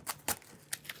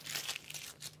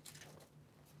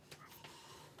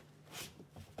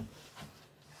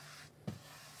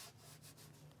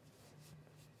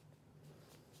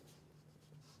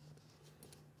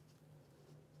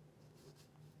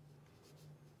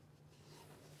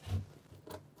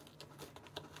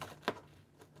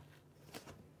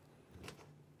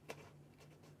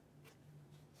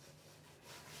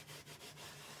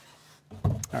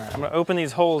 All right, I'm going to open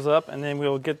these holes up and then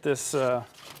we'll get this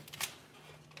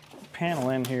panel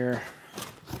in here.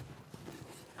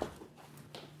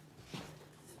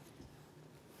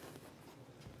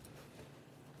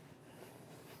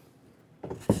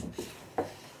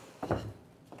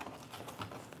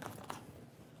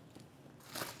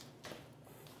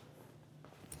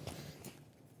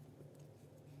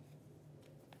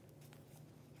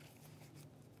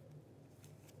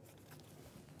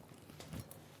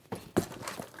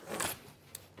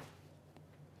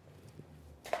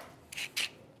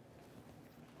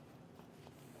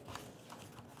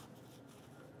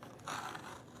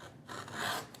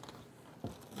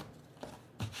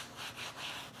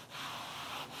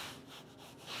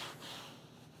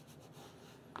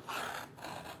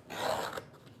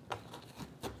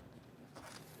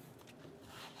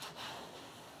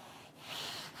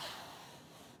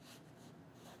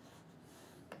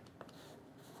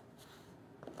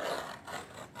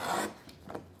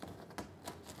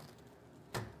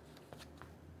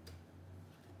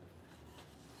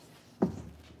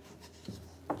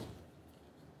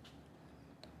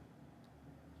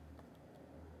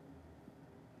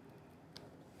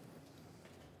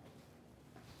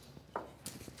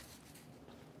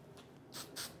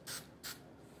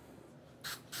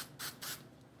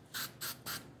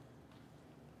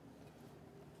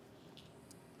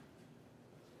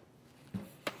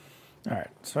 All right,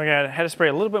 so I had to spray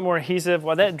a little bit more adhesive.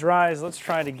 While that dries, let's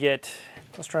try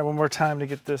one more time to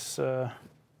get this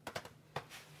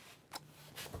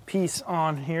piece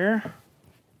on here.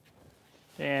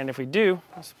 And if we do,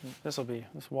 this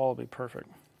wall will be perfect.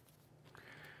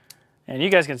 And you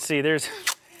guys can see this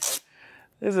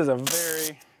is a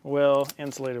very well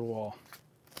insulated wall.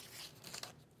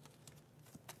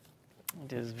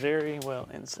 It is very well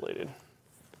insulated,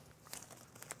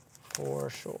 for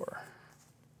sure.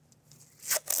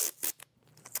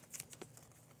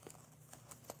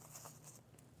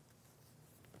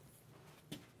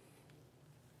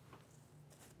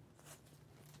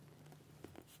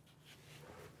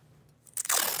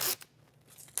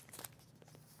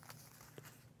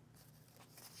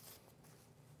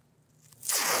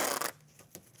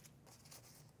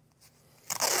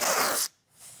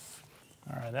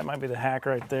 That might be the hack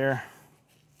right there.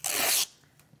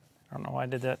 I don't know why I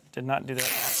did not do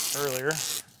that earlier.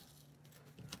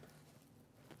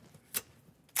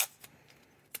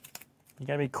 You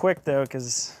gotta be quick though,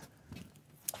 because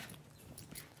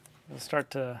it'll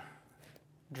start to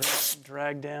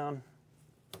drag down,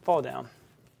 fall down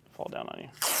on you.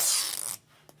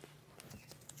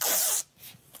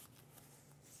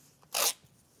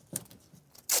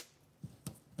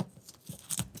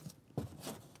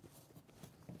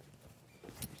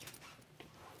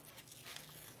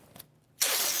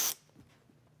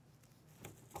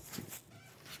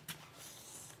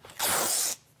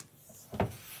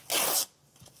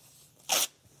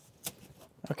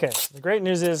 Okay, the great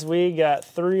news is we got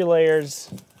 3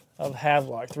 layers of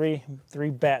Havelock, three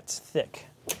bats thick.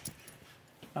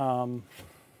 And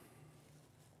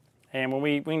when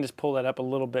we can just pull that up a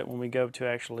little bit when we go to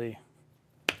actually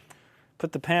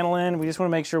put the panel in. We just want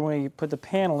to make sure when we put the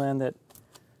panel in that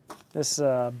this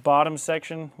bottom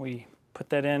section, we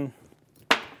put that in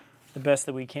the best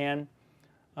that we can.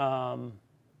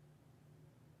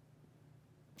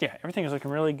 Yeah, everything is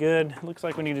looking really good. Looks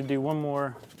like we need to do one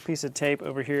more piece of tape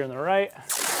over here on the right.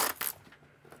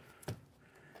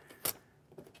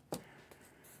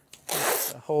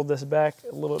 Let's hold this back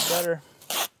a little bit better.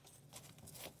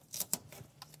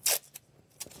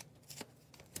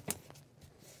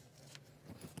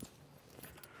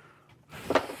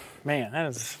 Man, that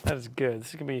is good. This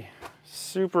is gonna be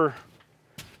super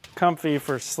comfy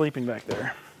for sleeping back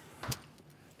there.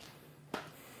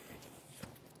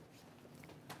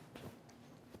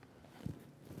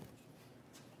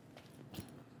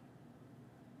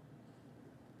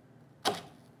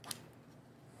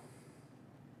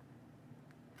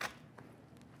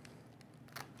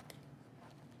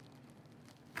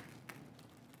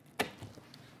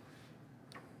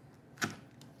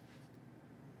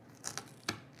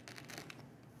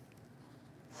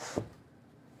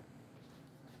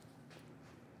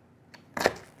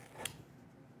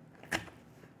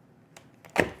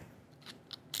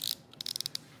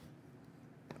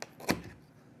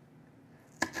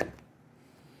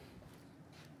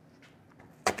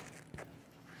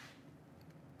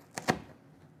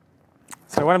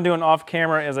 So what I'm doing off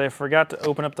camera is I forgot to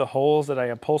open up the holes that I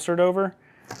upholstered over.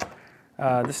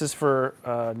 This is for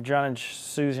John and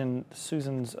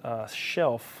Susan's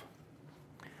shelf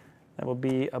that will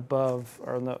be above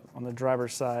or on the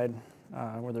driver's side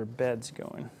where their bed's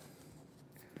going.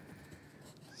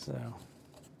 So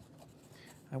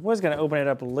I was going to open it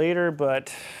up later,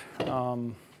 but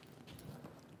I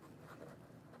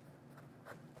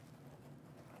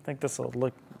think this will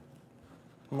look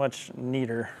much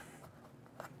neater.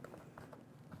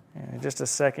 And in just a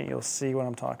second, you'll see what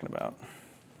I'm talking about.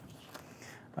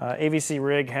 AVC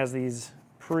Rig has these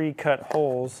pre-cut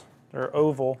holes. They're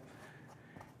oval,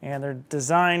 and they're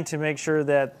designed to make sure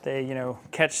that they,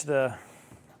 catch the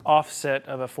offset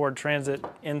of a Ford Transit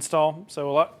install.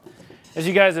 So as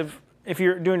you guys have, if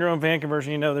you're doing your own van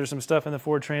conversion, there's some stuff in the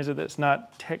Ford Transit that's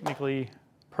not technically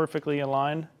perfectly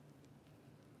aligned.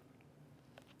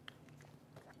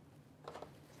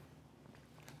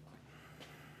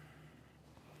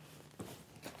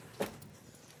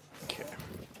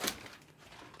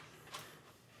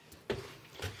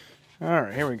 All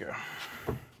right, here we go.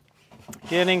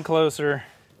 Getting closer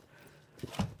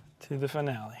to the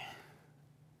finale.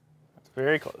 It's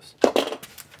very close.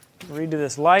 Redo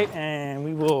this light and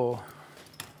we will,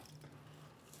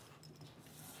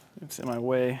 it's in my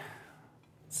way.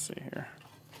 Let's see here.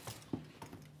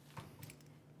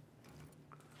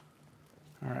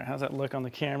 All right, how's that look on the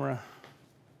camera?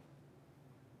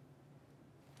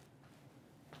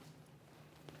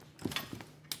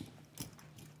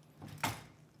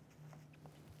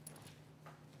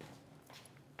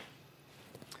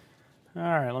 All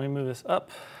right, let me move this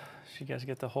up so you guys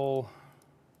get the whole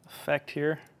effect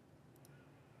here.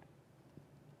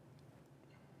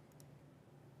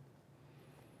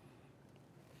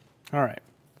 All right.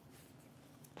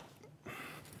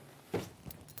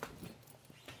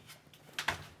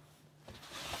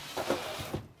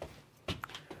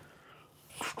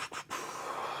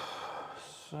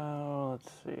 So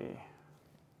let's see.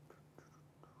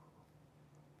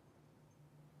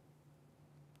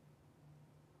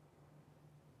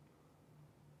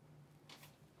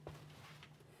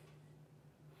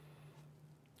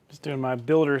 Just doing my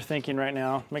builder thinking right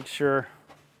now. Make sure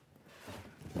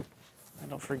I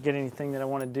don't forget anything that I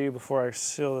want to do before I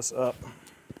seal this up.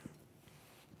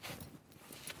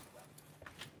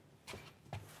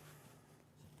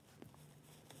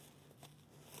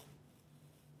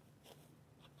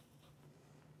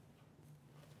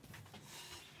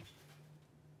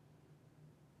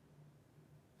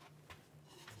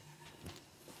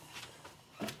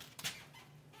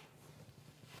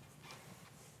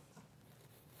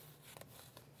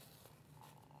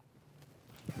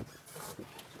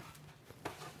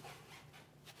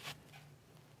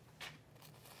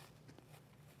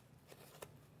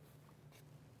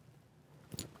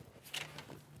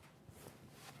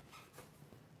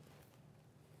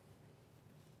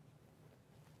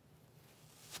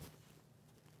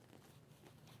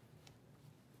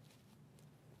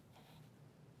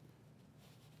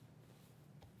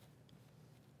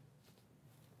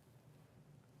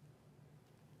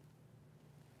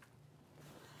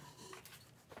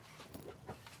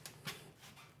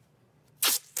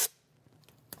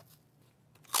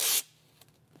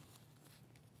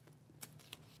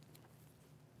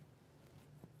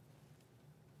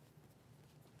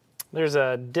 There's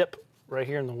a dip right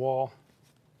here in the wall.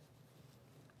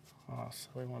 So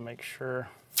we want to make sure.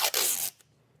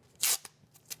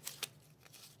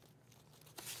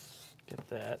 Get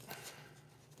that.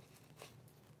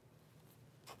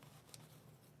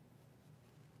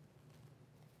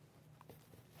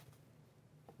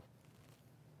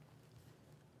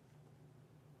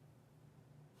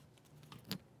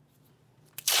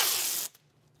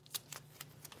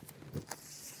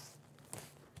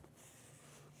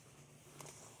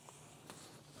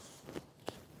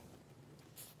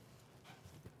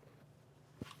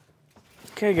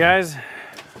 Okay guys,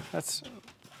 let's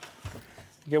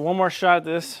get one more shot at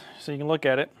this so you can look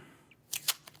at it.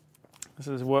 This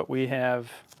is what we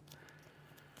have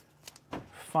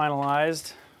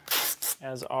finalized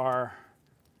as our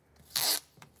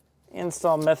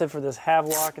install method for this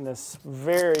Havelock in this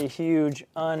very huge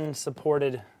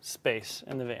unsupported space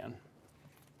in the van.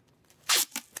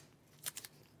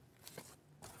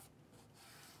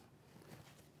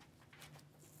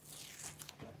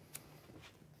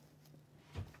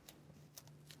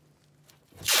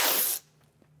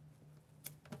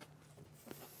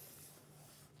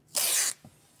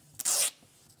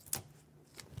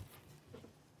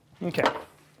 Okay,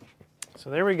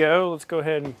 so there we go. Let's go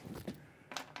ahead and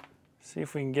see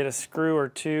if we can get a screw or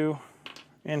two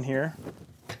in here.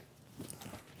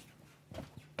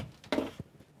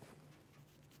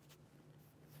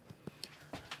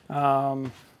 The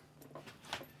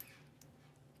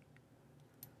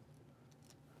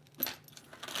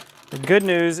good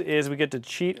news is we get to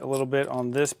cheat a little bit on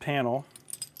this panel.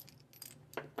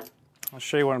 I'll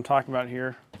show you what I'm talking about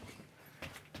here.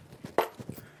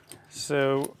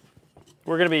 So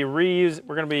we're going to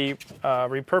be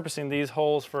repurposing these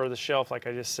holes for the shelf, like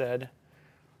I just said.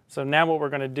 So now what we're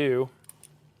going to do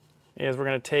is we're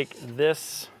going to take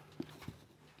this.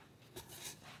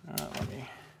 Let me.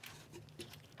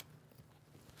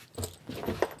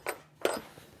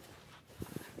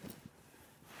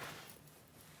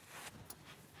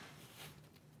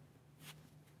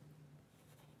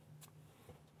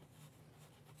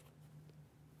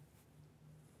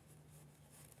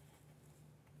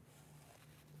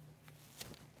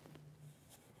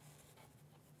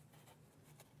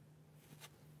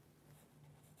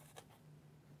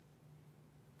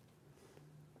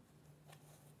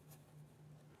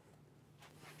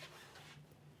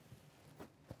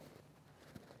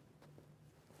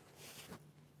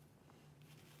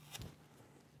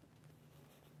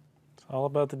 All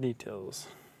about the details.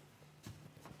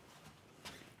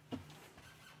 If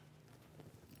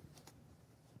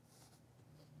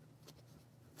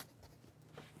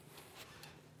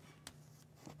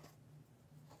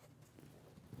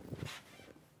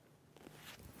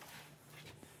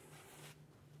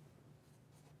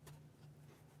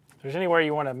there's anywhere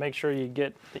you want to make sure you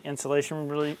get the insulation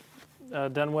really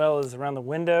done well is around the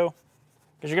window,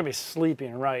 because you're going to be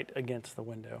sleeping right against the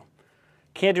window.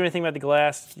 Can't do anything about the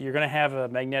glass. You're going to have a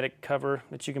magnetic cover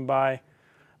that you can buy,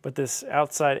 but this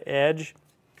outside edge,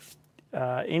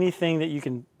 anything that you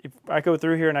can, if I go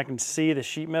through here and I can see the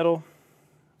sheet metal,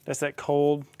 that's that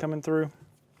cold coming through.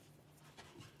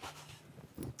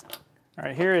 All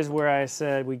right, here is where I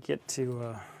said we get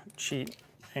to cheat,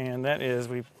 and that is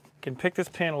we can pick this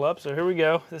panel up. So here we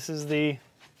go. This is the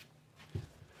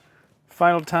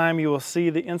final time you will see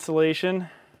the insulation.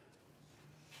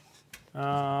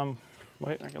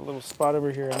 Wait, I got a little spot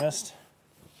over here I missed.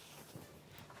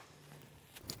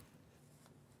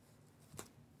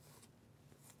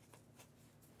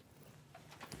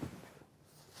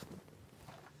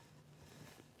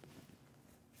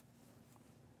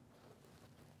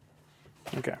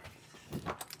 Okay,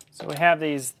 so we have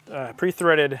these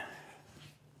pre-threaded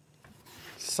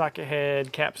socket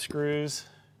head cap screws.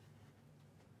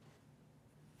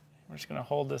 We're just going to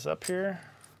hold this up here.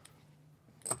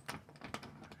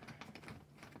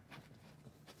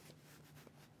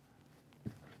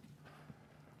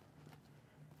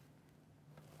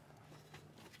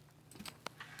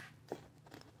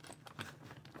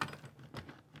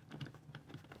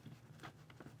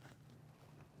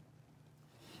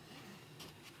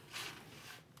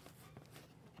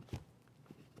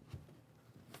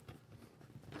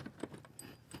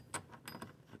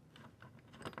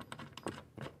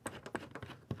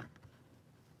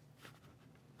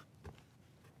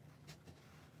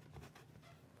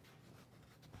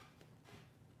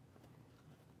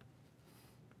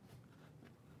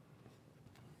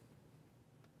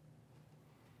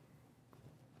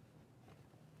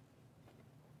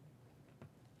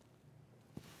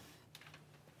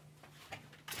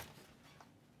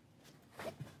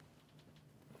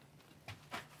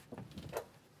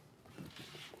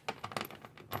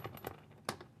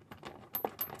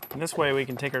 this way we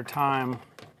can take our time,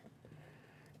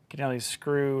 get all these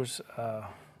screws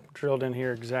drilled in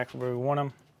here exactly where we want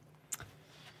them.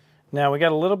 Now we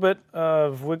got a little bit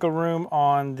of wiggle room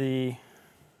on the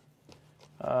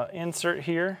insert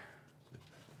here.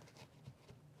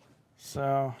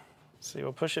 So, see,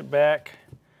 we'll push it back,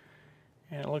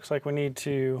 and it looks like we need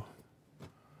to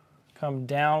come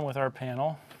down with our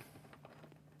panel.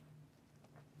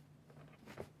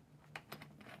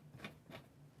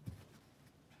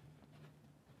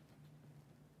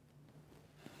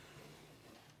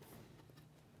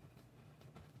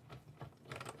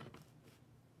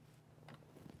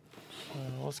 So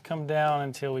let's come down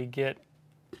until we get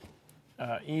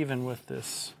even with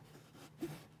this.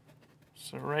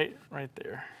 So right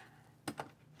there.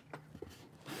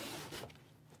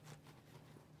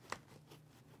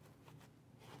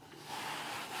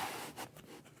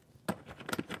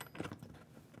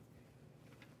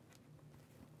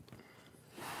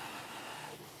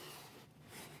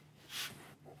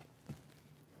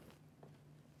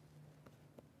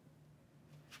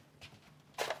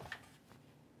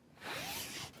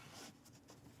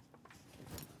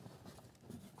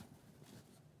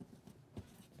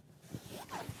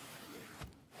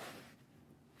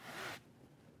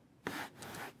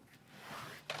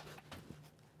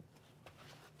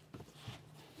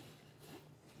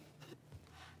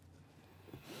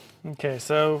 Okay,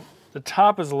 so the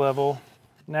top is level.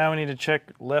 Now we need to check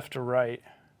left to right.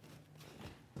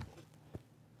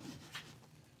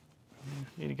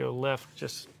 Need to go left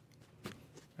just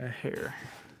a hair.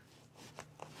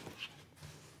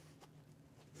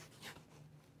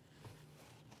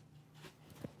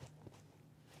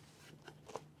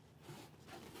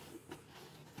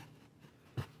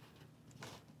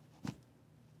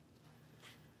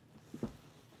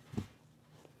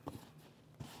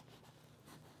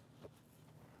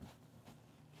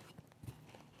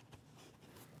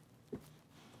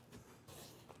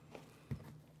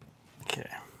 Okay.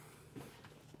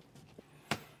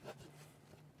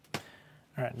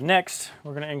 All right, next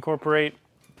we're going to incorporate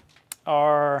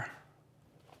our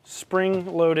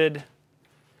spring-loaded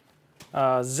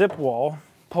zip wall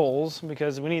poles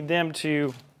because we need them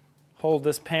to hold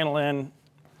this panel in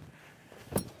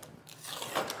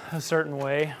a certain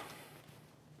way.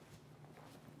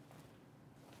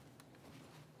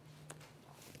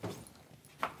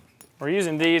 We're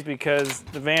using these because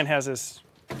the van has this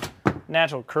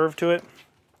natural curve to it,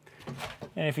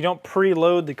 and if you don't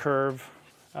preload the curve,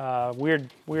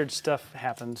 weird stuff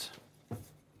happens.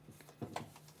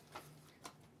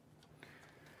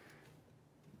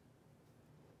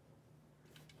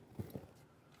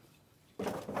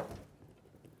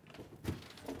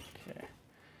 Okay.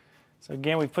 So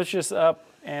again, we push this up,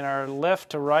 and our left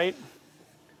to right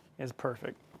is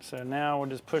perfect. So now we'll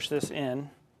just push this in.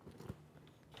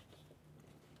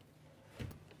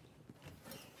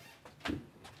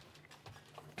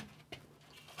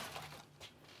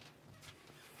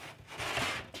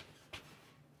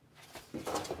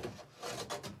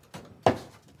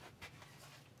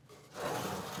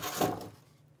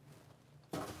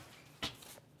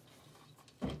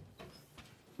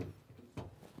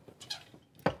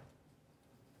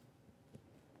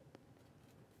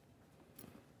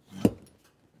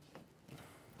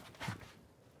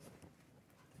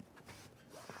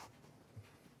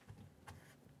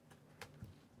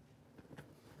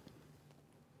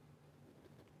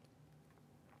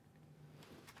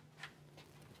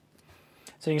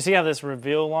 So you can see how this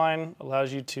reveal line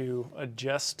allows you to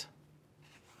adjust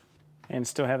and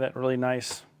still have that really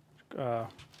nice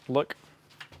look.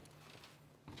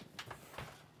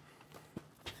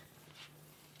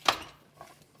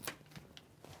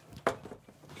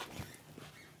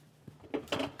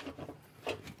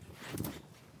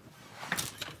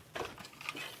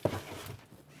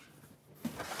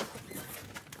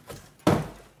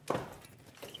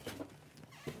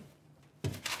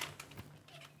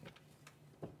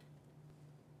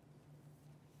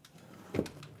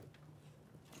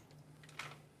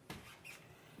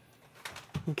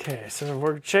 Okay, so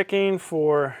we're checking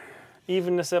for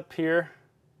evenness up here.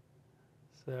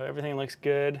 So everything looks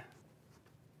good.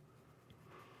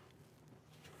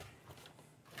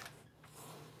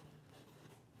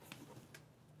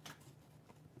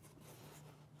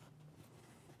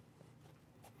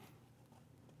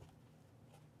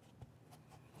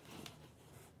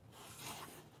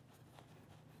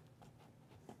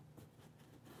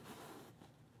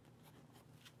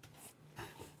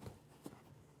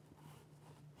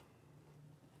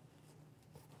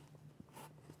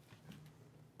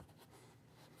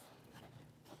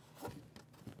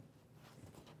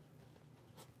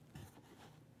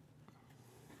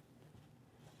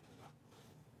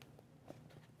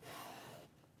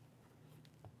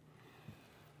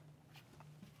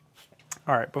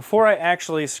 All right, before I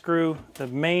actually screw the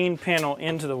main panel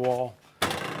into the wall,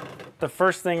 the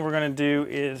first thing we're going to do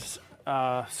is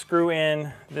screw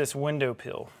in this window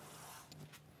pill.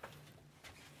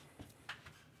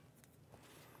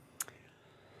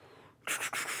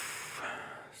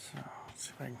 So, let's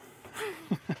see if I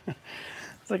can.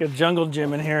 It's like a jungle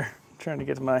gym in here. I'm trying to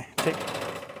get to my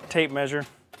tape measure.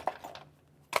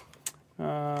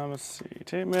 Let's see,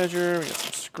 tape measure. We got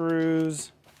some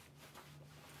screws.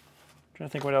 Trying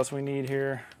to think what else we need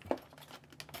here.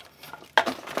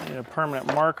 Need a permanent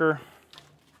marker.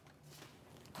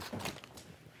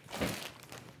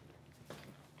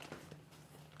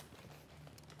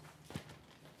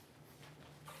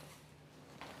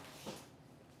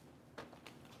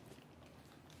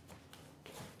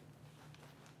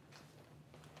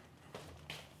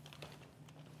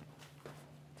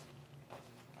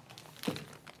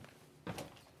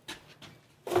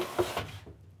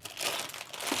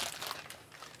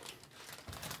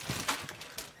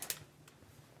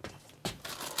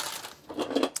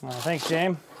 Thanks,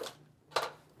 James.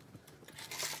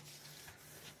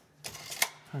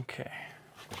 Okay.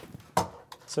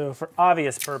 So for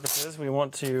obvious purposes, we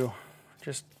want to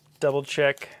just double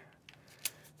check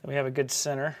that we have a good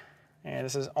center. And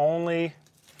this is only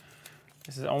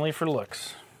for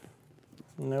looks.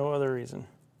 No other reason.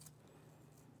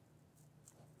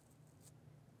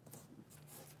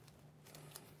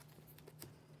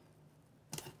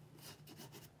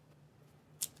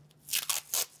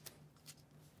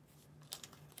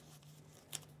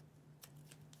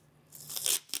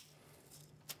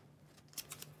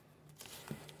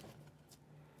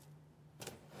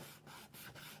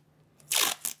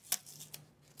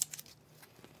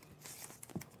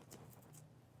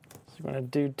 I'm going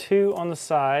to do 2 on the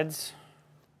sides.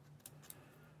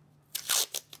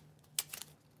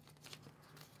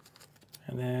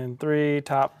 And then 3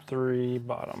 top, 3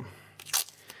 bottom.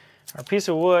 Our piece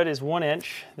of wood is 1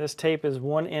 inch. This tape is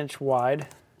 1 inch wide.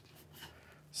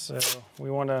 So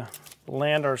we want to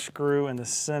land our screw in the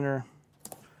center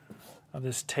of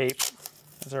this tape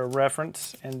as our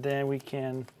reference. And then we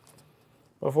can,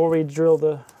 before we drill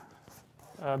the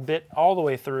bit all the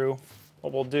way through,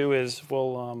 what we'll do is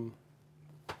we'll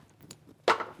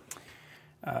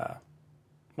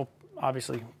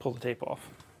obviously pull the tape off.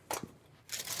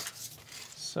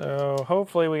 So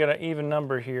hopefully we got an even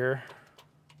number here.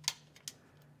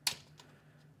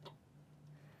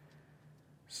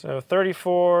 So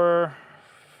 34,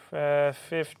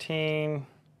 15,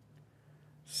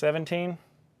 17.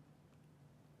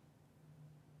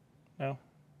 No,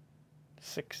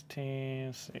 16,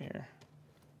 let's see here.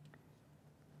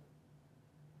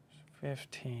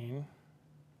 15.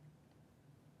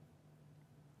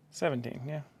 17,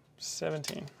 yeah,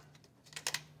 17.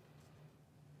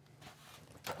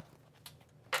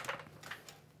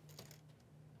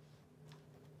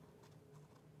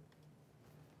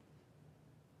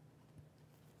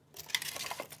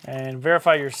 And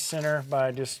verify your center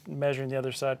by just measuring the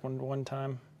other side one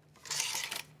time.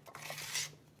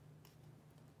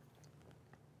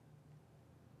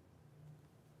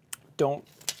 Don't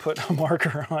put a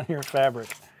marker on your fabric.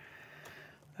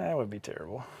 That would be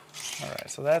terrible. All right,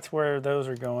 so that's where those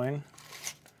are going.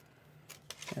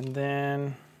 And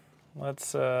then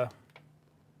let's oh,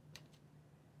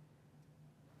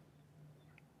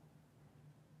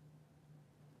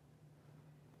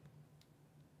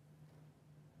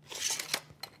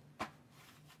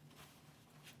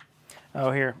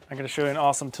 here, I'm going to show you an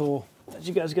awesome tool that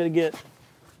you guys got to get.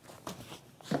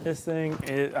 This thing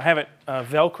is, I have it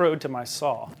Velcroed to my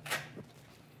saw.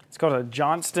 It's called a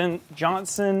Johnson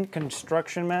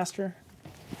Construction Master.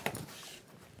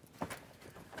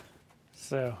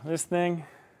 So this thing,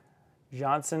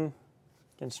 Johnson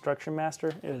Construction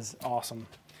Master, is awesome.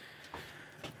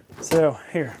 So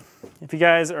here, if you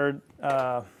guys are,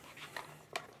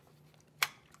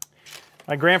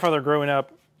 my grandfather growing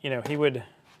up, you know, he would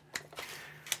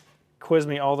quiz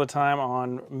me all the time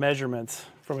on measurements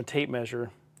from a tape measure,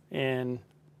 and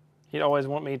he'd always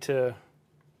want me to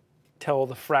tell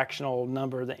the fractional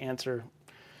number, the answer,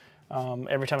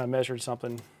 every time I measured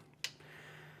something.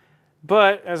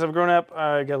 But as I've grown up,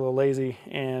 I got a little lazy,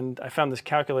 and I found this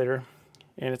calculator,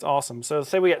 and it's awesome. So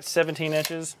say we got 17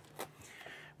 inches.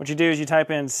 What you do is you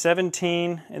type in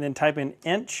 17, and then type in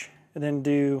inch, and then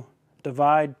do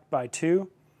divide by 2.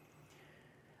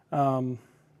 And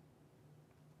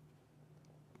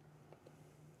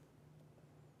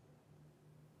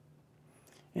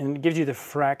it gives you the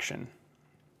fraction.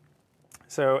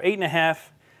 So 8.5,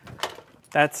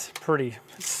 that's pretty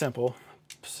simple.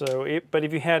 So, but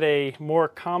if you had a more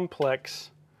complex,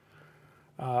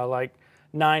 like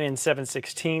 9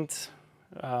 7/16,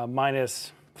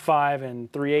 minus 5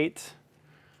 3/8.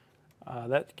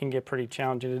 That can get pretty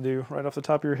challenging to do right off the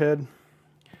top of your head.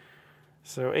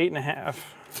 So 8.5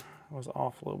 was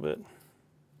off a little bit.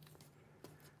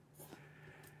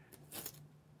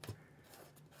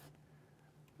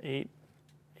 Eight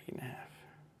and a half.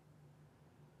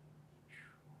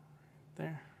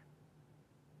 There.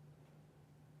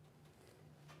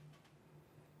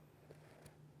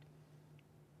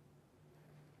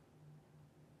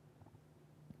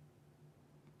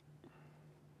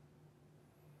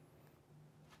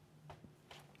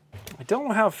 I don't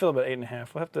know how I feel about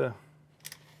 8.5.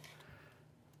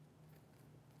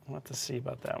 We'll have to see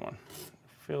about that one.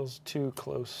 Feels too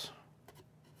close.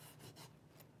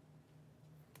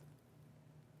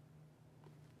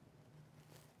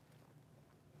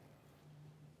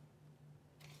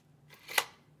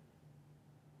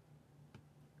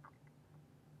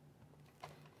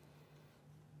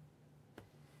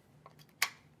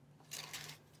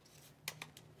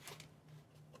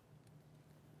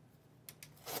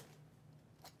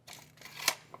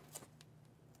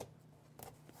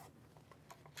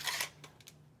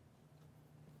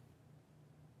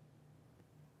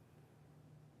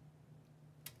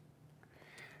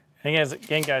 And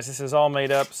again, guys, this is all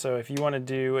made up, so if you want to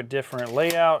do a different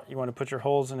layout, you want to put your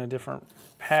holes in a different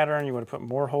pattern, you want to put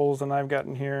more holes than I've got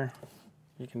in here,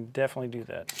 you can definitely do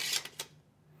that.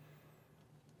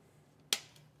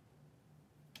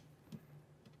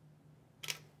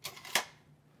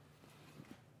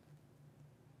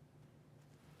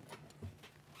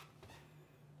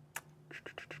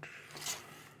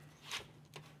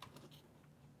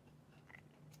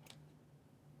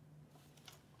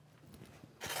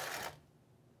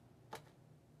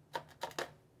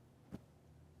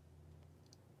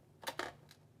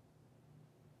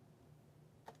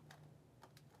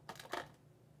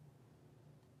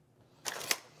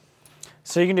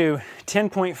 So you can do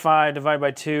 10.5 divided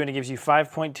by 2 and it gives you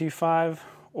 5.25,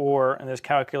 or in this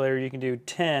calculator you can do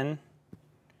 10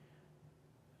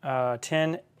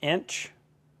 inch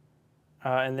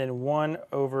and then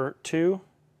 1/2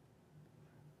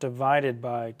 divided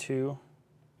by 2,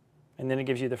 and then it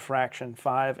gives you the fraction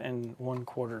 5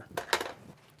 1/4.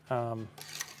 So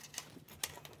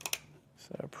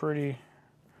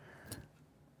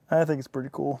I think it's pretty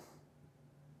cool.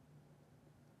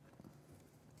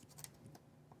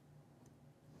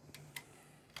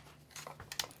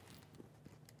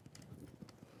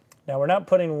 Now we're not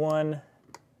putting one,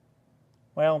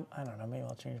 well, I don't know, maybe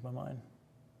I'll change my mind.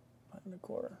 5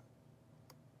 1/4.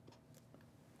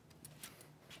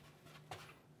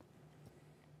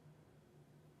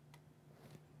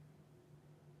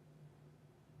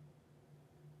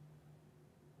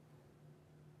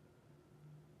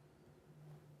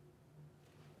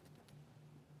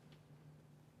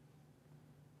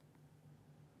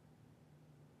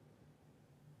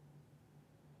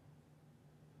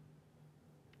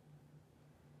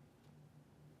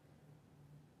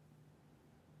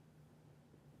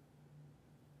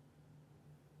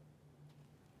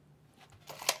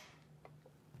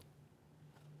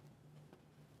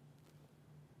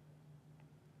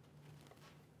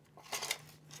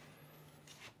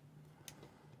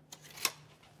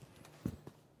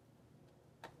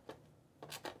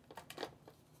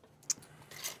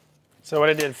 So what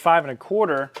I did 5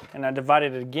 1/4, and I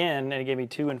divided it again, and it gave me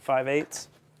 2 5/8.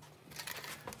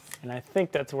 And I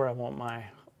think that's where I want my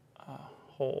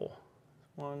hole.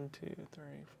 1, 2,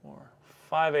 3, 4,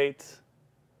 5/8,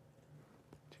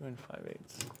 2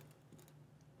 5/8.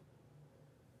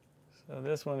 So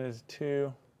this one is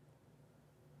 2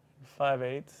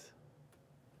 5/8,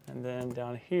 and then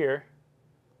down here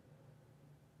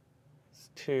it's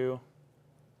 2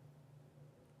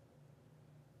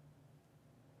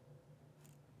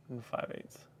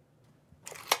 5/8.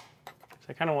 So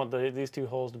I kind of want these two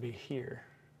holes to be here.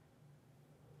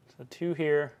 So 2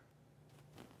 here.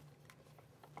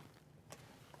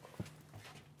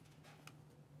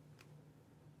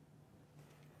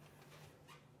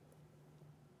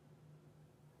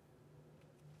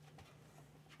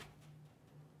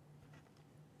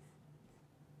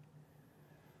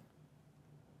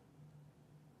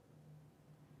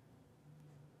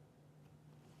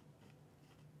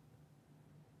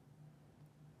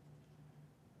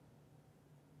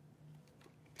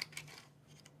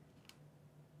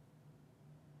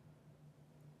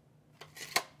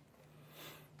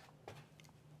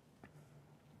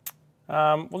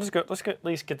 Let's at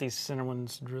least get these center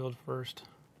ones drilled first.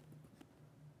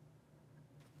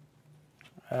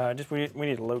 We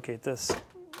need to locate this.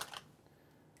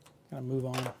 Gotta move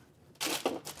on.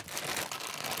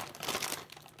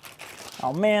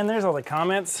 Oh man, there's all the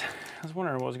comments. I was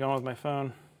wondering what was going on with my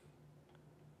phone.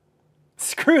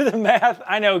 Screw the math.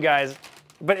 I know, guys.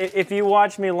 But if you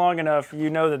watch me long enough, you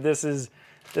know that this is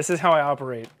how I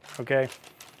operate, okay?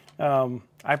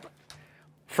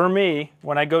 For me,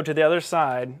 when I go to the other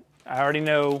side, I already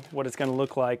know what it's going to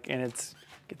look like, and it's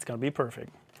going to be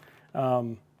perfect.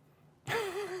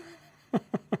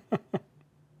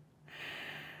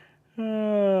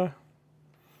 The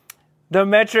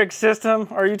metric system.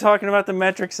 Are you talking about the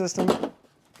metric system?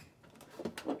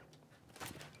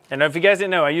 And if you guys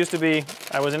didn't know,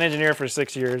 I was an engineer for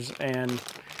 6 years, and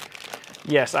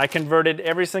yes, I converted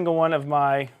every single one of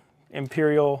my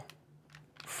imperial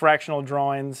fractional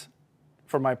drawings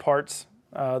for my parts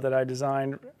that I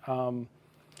designed. I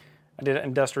did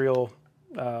industrial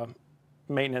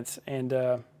maintenance, and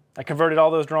I converted all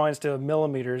those drawings to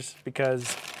millimeters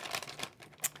because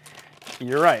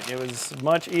you're right, it was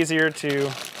much easier to,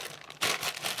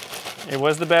 it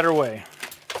was the better way.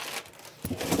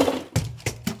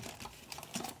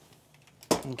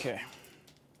 Okay.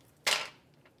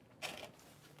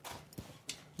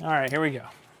 All right, here we go.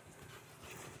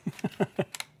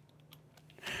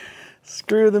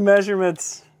 Screw the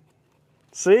measurements.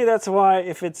 See, that's why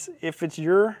if it's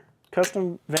your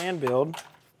custom van build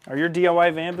or your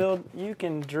DIY van build, you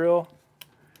can drill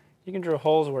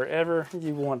holes wherever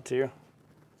you want to.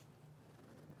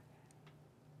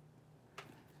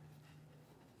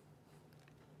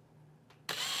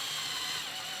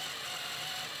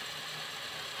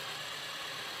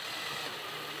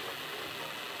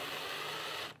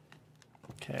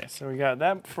 Okay, so we got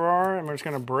that far, and we're just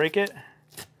going to break it.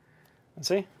 And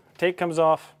see, tape comes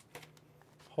off.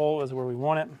 Hole is where we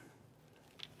want it.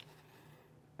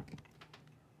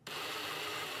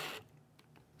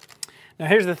 Now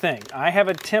here's the thing. I have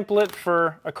a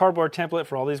cardboard template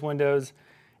for all these windows.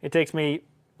 It takes me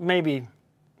maybe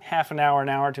half an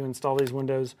hour to install these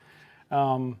windows.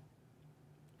 But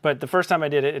the first time I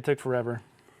did it, it took forever.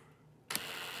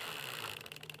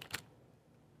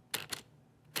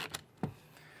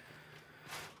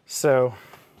 So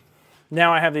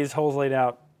now I have these holes laid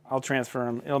out. I'll transfer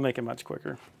them. It'll make it much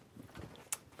quicker.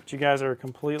 But you guys are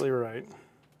completely right.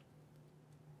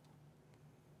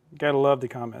 You gotta love the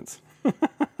comments. You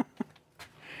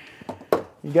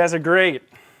guys are great.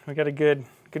 We got a good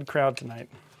crowd tonight.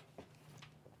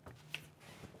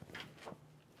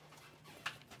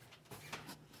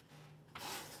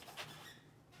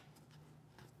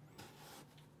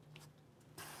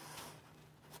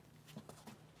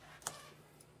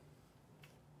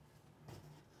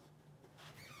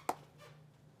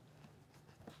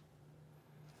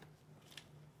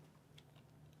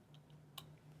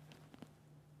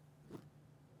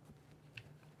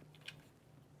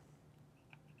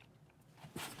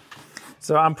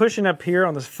 So I'm pushing up here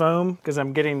on this foam because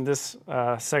I'm getting this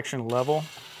section level.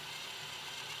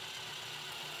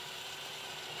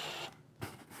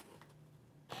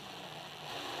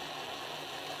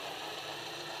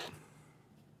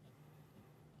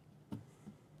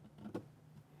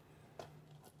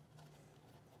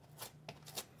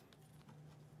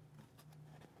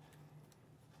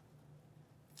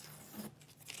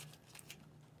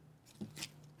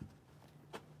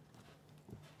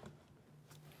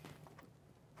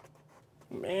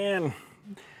 Man,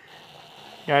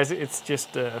 guys, it's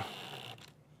just,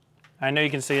 I know you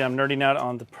can see I'm nerding out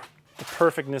on the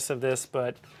perfectness of this,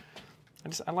 but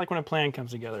I like when a plan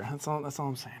comes together. That's all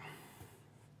I'm saying.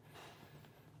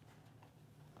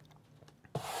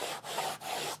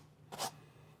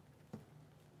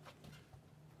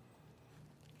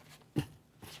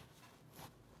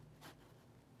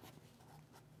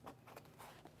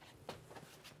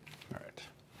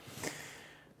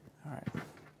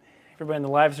 Everybody in the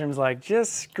live stream is like,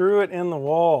 just screw it in the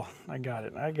wall. I got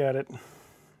it.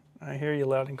 I hear you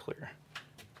loud and clear.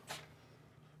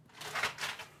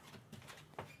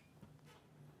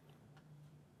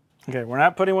 Okay, we're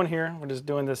not putting one here. We're just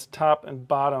doing this top and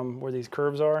bottom where these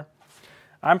curves are.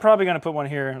 I'm probably going to put one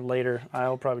here later.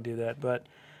 I'll probably do that, but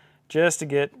just to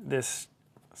get this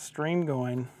stream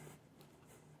going.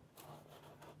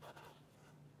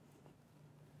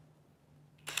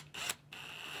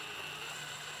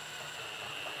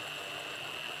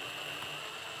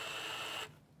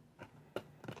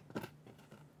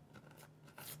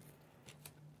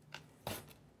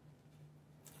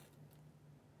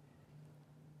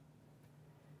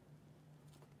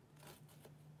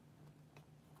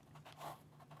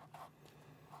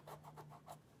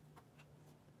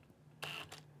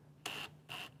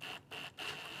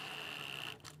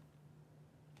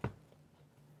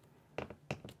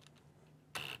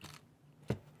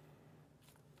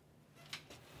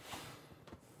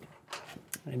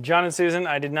 And John and Susan,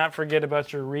 I did not forget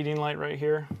about your reading light right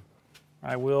here.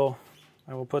 I will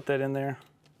put that in there.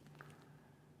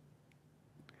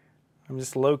 I'm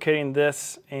just locating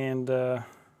this and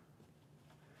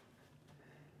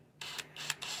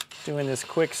doing this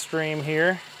quick stream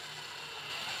here.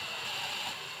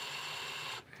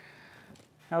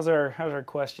 How's our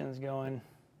questions going?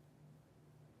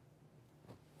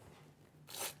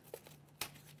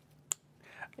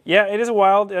 Yeah, it is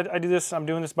wild. I do this. I'm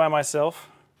doing this by myself.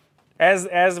 As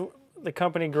the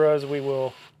company grows, we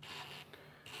will.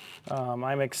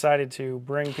 I'm excited to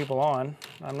bring people on.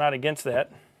 I'm not against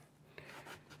that.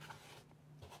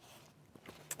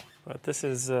 But this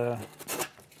is where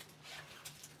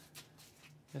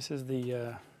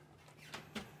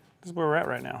we're at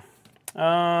right now.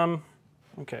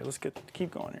 Okay, let's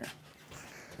keep going here.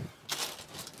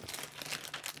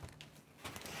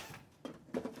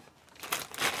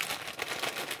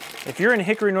 If you're in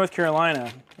Hickory, North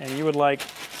Carolina, and you would like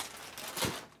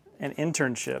an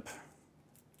internship,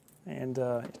 and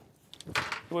it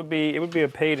would be a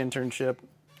paid internship,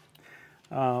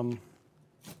 I'd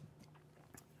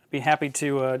be happy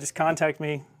to just contact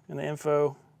me in the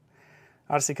info,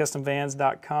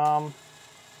 odysseycustomvans.com.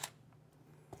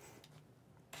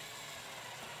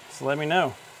 So let me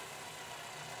know.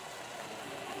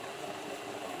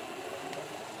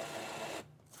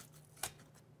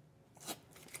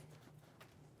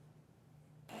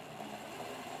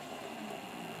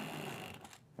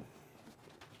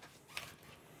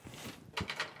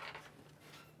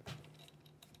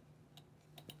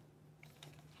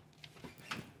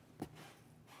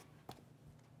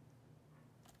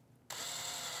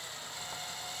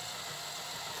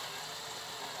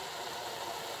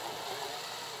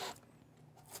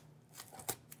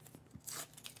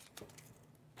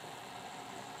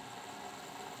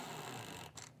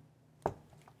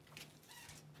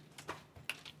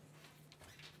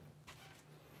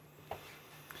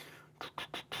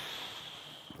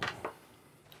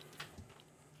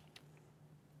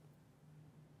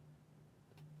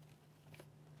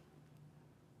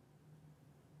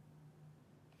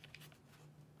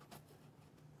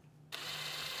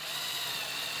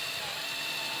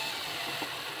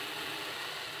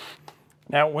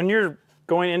 Now, when you're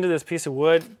going into this piece of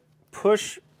wood,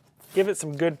 give it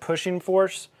some good pushing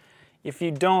force. If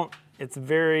you don't, it's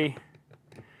very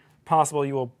possible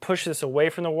you will push this away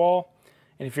from the wall.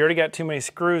 And if you already got too many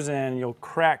screws in, you'll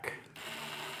crack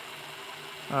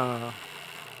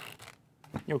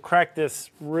this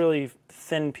really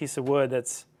thin piece of wood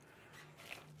that's,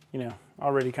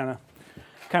 already kind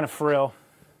of frail.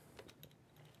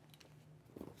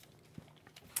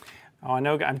 Oh, I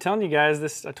know. I'm telling you guys,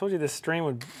 this. I told you this stream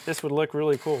would look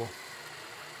really cool.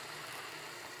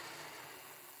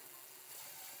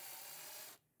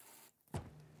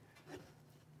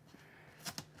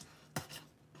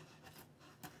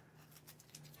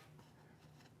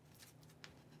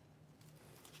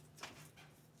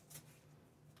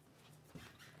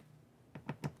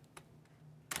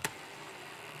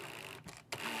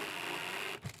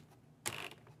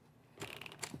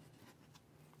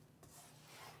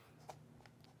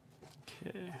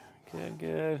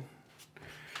 Good.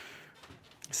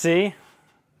 See,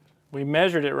 we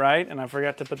measured it right, and I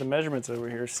forgot to put the measurements over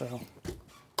here. So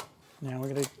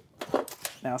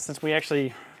now since we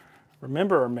actually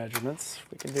remember our measurements,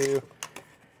 we can do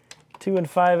 2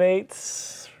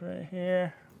 5/8 right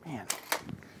here. Man,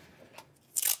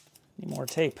 need more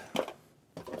tape.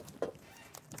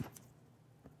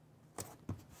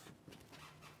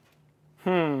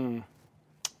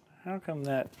 How come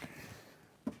that?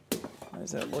 Why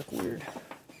does that look weird?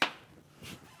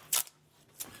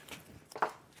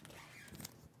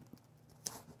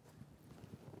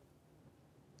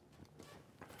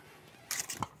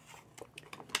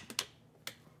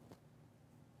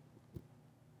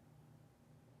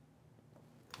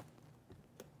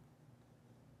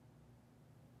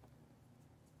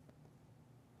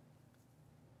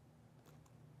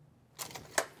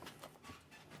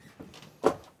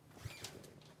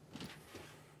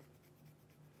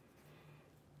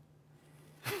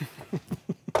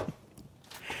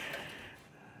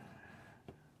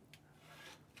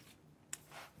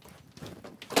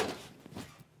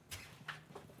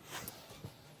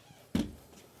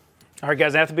 All right,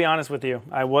 guys, I have to be honest with you.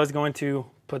 I was going to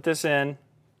put this in,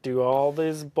 do all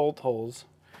these bolt holes,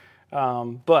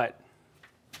 but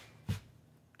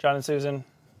John and Susan,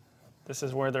 this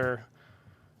is where their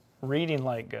reading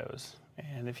light goes.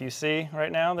 And if you see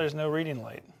right now, there's no reading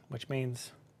light, which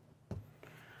means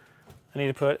I need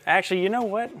to put, actually, you know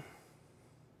what?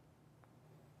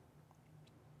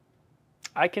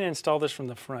 I can install this from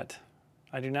the front.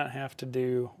 I do not have to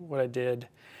do what I did.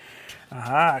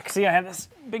 Aha, see, I have this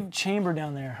big chamber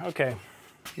down there. Okay,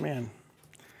 man,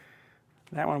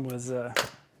 that one was, that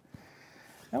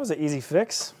was an easy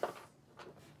fix.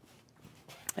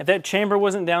 If that chamber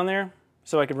wasn't down there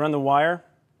so I could run the wire,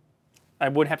 I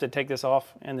would have to take this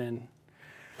off and then,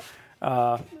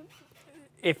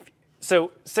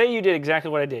 so say you did exactly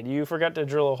what I did. You forgot to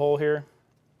drill a hole here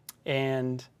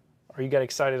or you got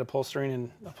excited upholstering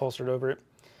and upholstered over it.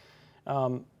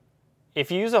 If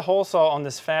you use a hole saw on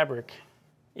this fabric,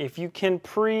 if you can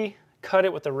pre-cut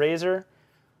it with a razor,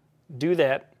 do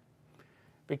that,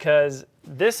 because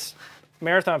this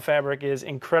Marathon fabric is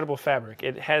incredible fabric.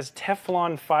 It has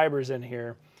Teflon fibers in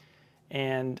here,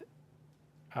 and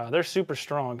they're super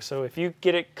strong. So if you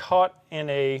get it caught in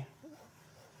a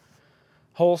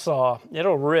hole saw,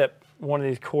 it'll rip one of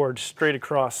these cords straight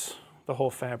across the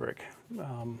whole fabric.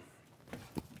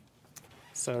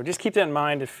 So just keep that in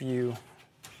mind if you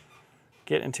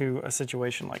get into a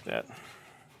situation like that.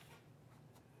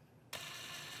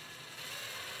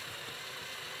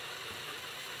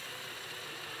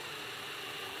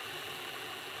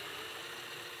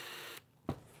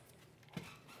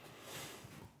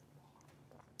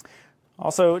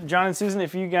 Also, John and Susan,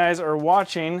 if you guys are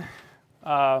watching,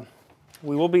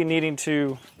 we will be needing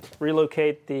to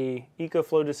relocate the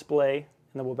EcoFlow display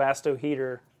and the Webasto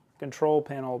heater control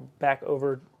panel back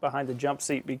over behind the jump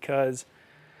seat, because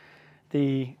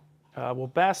the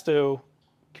Webasto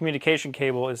communication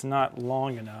cable is not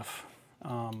long enough.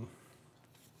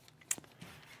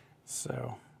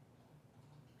 So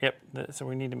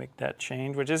we need to make that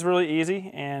change, which is really easy,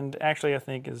 and actually I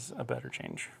think is a better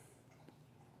change.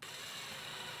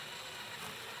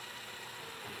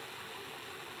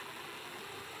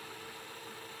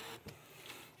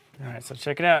 All right, so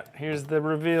check it out. Here's the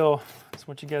reveal. That's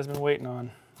what you guys have been waiting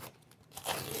on.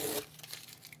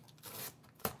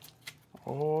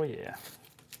 Oh yeah.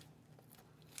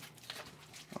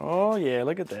 Oh yeah,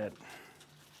 look at that.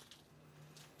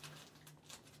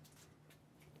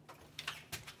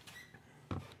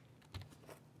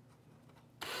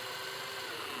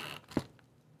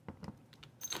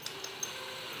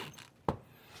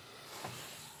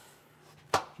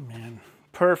 Man,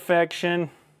 perfection.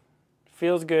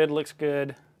 Feels good, looks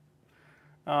good.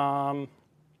 All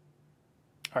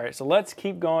right, so let's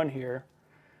keep going here,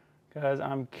 because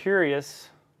I'm curious.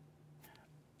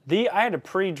 I had to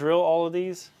pre-drill all of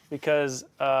these because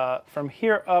from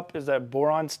here up is that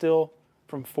boron steel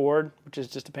from Ford, which is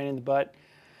just a pain in the butt.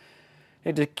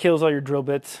 It just kills all your drill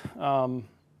bits.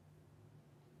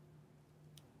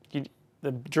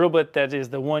 The drill bit that is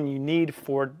the one you need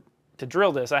to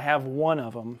drill this, I have one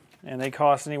of them, and they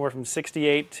cost anywhere from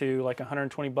 68 to like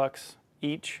 120 bucks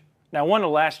each. Now, one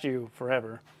will last you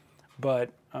forever, but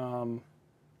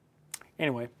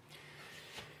anyway.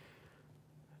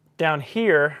 Down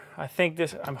here,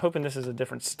 I'm hoping this is a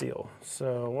different steel.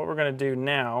 So what we're gonna do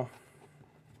now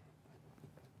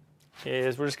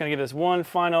is we're just gonna give this one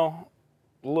final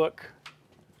look.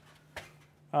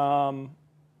 Now,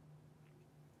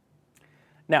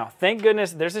 thank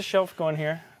goodness there's a shelf going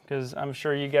here, because I'm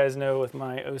sure you guys know with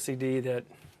my OCD that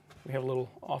we have a little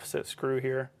offset screw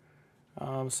here.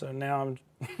 So now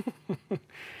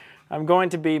I'm going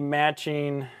to be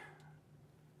matching,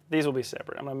 these will be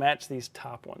separate. I'm going to match these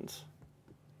top ones.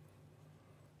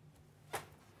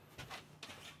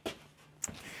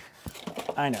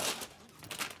 I know.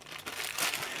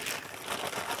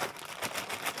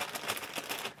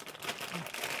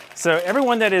 So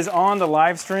everyone that is on the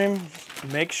live stream,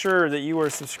 make sure that you are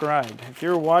subscribed. If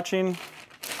you're watching,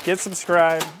 get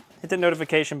subscribed, hit the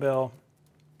notification bell.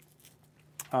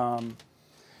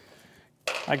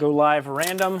 I go live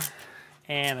random,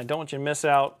 and I don't want you to miss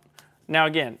out. Now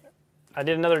again, I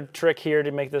did another trick here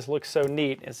to make this look so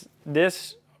neat.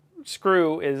 This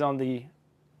screw is on the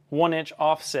 1-inch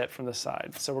offset from the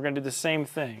side. So we're gonna do the same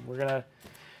thing. We're gonna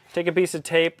take a piece of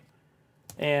tape,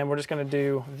 and we're just gonna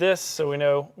do this so we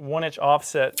know 1-inch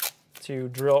offset to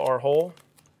drill our hole.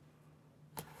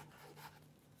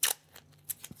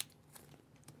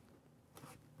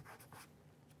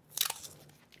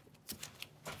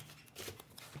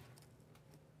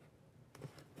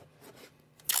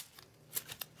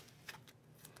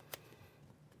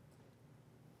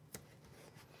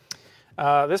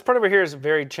 This part over here is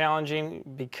very challenging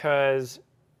because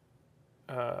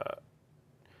over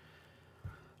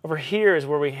here is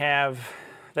where we have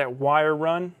that wire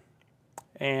run,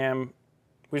 and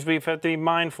we have to be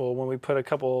mindful when we put a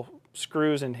couple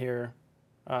screws in here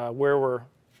where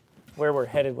we're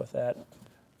headed with that.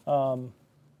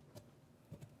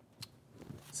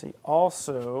 See,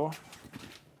 also,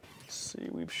 let's see,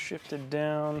 we've shifted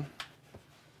down.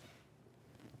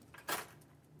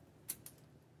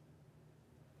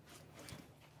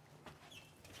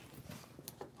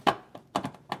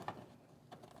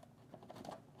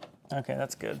 Okay,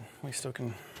 that's good. We still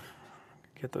can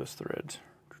get those threads.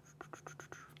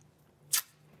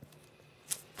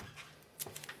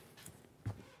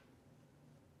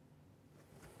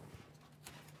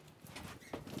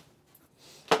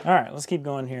 All right, let's keep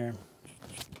going here.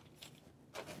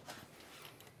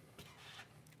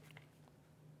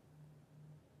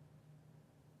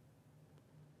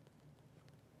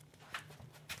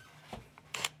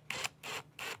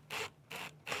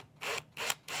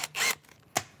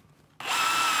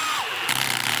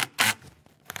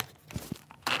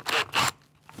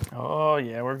 Oh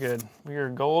yeah, we're good. We are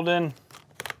golden.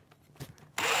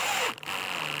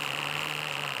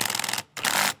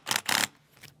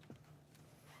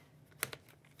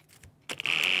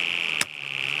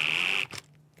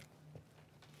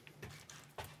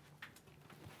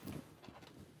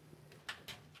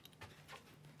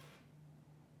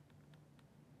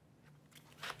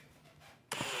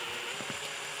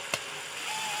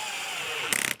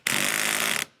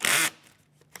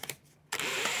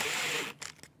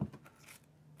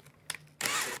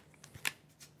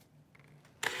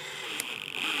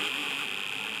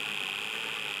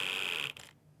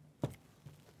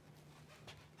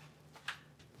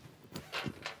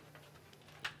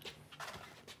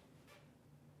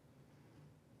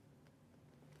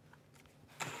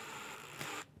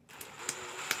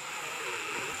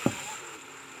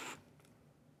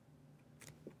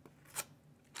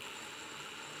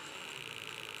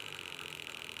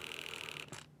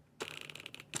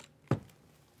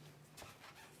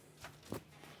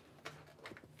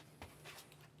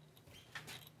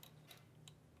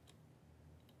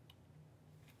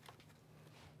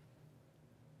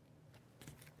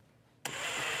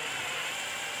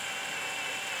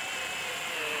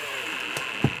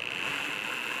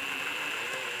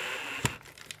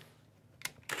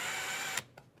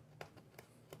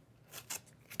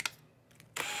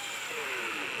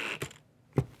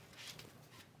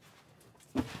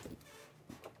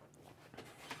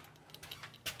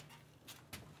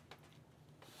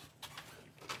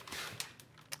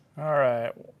 All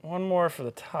right, one more for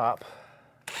the top.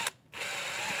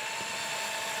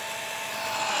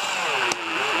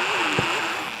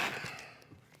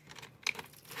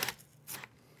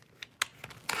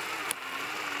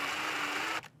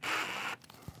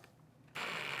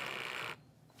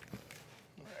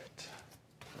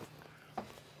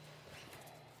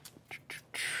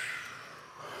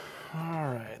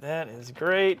 All right, that is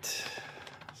great.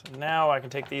 So now I can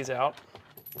take these out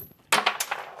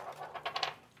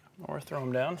or throw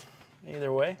them down,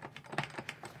 either way.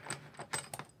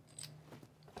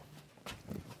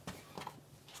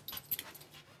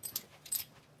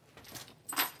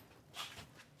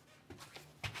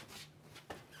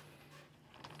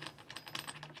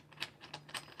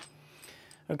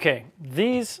 Okay,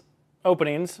 these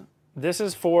openings, this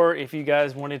is for if you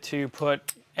guys wanted to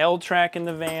put L-track in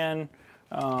the van.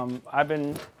 I've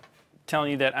been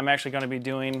telling you that I'm actually going to be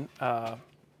doing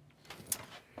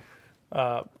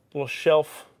little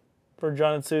shelf for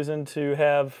John and Susan to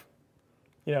have,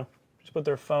 you know, just put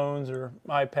their phones or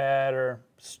iPad or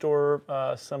store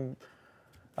some.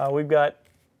 We've got,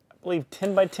 I believe,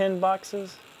 10 by 10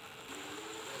 boxes.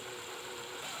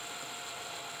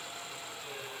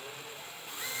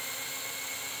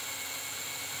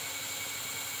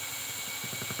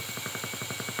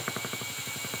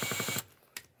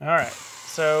 All right,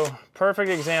 so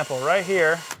perfect example right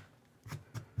here.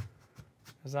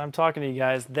 As I'm talking to you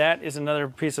guys, that is another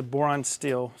piece of boron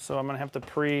steel. So I'm gonna have to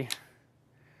pre-drill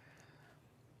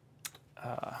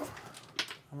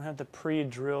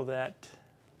that.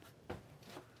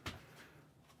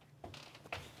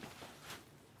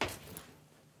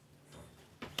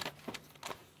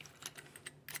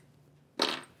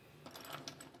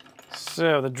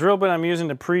 So the drill bit I'm using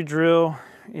to pre-drill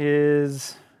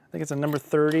is, I think it's a number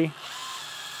 30.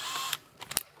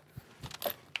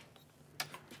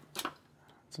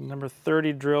 It's a number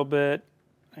 30 drill bit.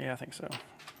 Yeah, I think so.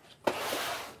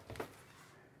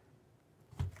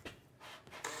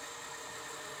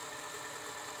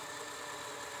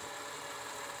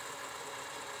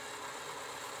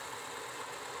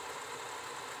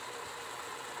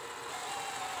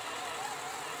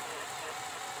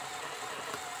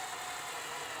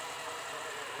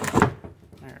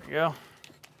 There we go.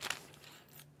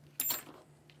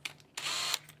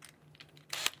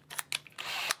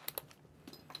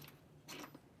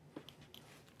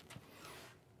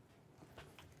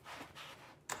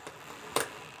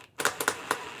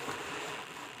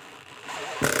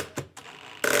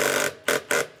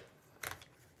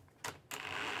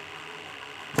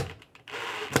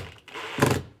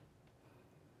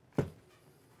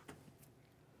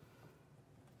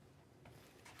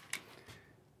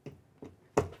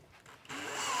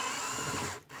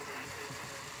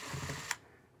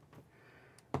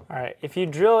 All right, if you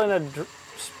drill in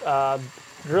a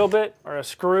drill bit or a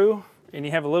screw and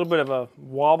you have a little bit of a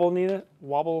wobbliness,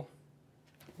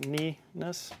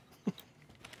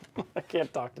 I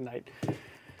can't talk tonight.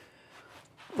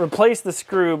 Replace the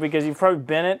screw because you've probably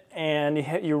bent it and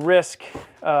you risk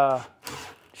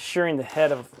shearing the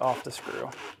head off the screw.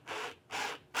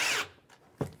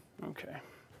 Okay.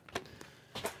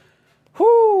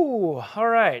 Whoo! All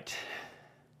right.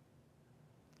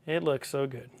 It looks so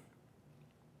good.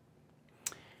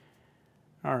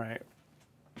 All right.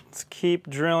 Let's keep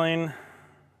drilling. I'm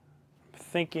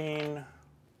thinking.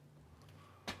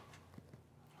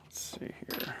 Let's see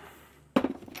here.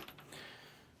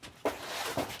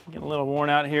 Getting a little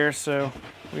worn out here, so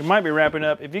we might be wrapping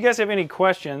up. If you guys have any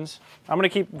questions, I'm going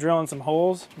to keep drilling some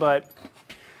holes, but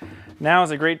now is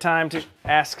a great time to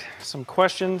ask some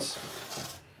questions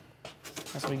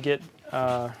as we get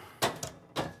down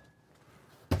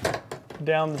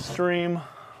the stream.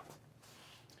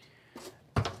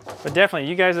 But definitely,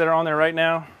 you guys that are on there right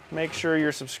now, make sure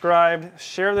you're subscribed.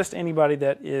 Share this to anybody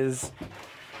that is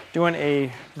doing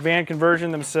a van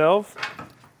conversion themselves.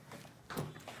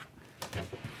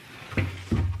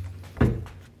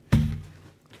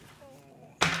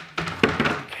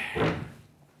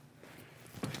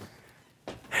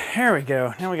 There we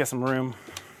go. Now we got some room.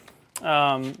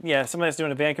 Yeah, somebody that's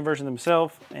doing a van conversion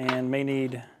themselves and may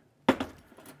need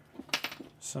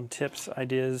some tips,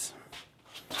 ideas.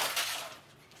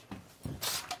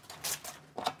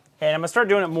 And I'm going to start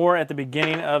doing it more at the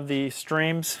beginning of the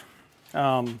streams.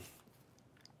 The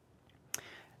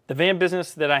van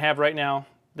business that I have right now,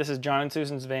 this is John and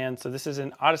Susan's van. So this is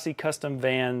an Odyssey Custom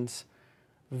Vans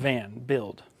van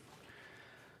build.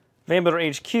 Van Builder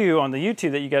HQ on the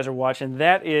YouTube that you guys are watching,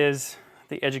 that is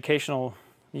the educational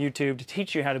YouTube to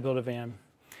teach you how to build a van.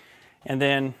 And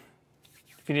then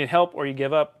if you need help or you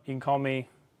give up, you can call me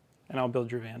and I'll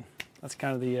build your van. That's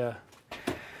kind of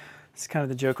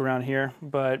the joke around here,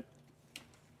 but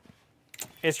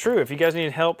it's true. If you guys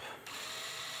need help,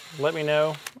 let me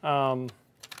know. I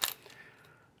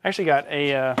actually got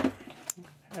had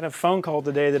a phone call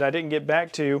today that I didn't get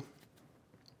back to.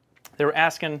 They were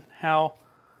asking how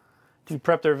to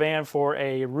prep their van for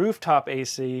a rooftop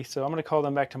AC, so I'm going to call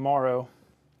them back tomorrow.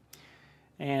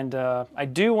 And I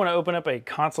do want to open up a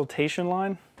consultation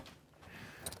line.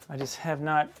 I just have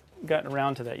not gotten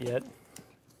around to that yet.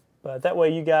 But that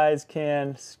way you guys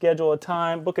can schedule a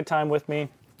time, book a time with me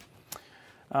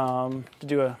to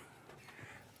do a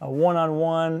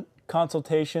one-on-one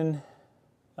consultation.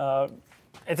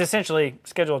 It's essentially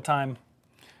schedule a time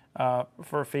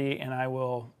for a fee, and I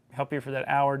will help you for that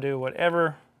hour, do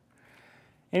whatever,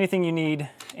 anything you need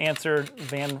answered,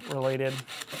 van related.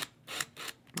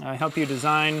 I help you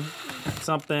design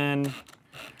something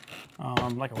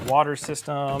like a water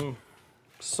system,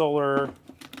 solar,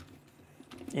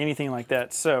 anything like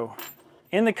that. So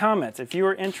in the comments, if you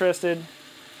are interested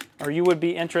or you would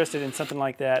be interested in something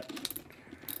like that,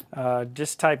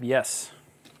 just type yes.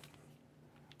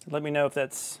 Let me know if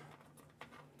that's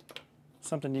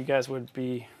something you guys would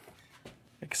be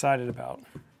excited about.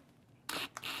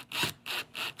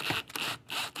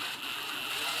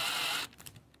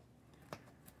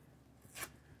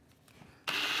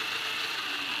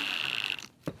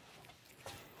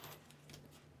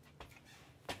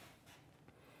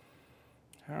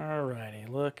 Alrighty,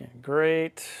 looking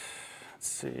great. Let's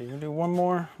see, you gonna do one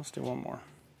more? Let's do one more.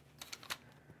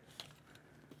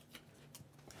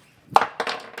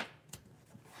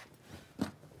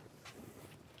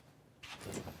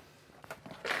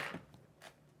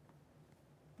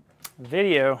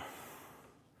 Video.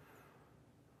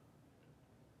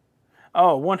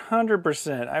 Oh,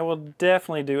 100%. I will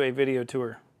definitely do a video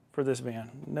tour for this van.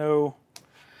 No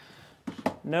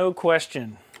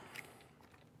question.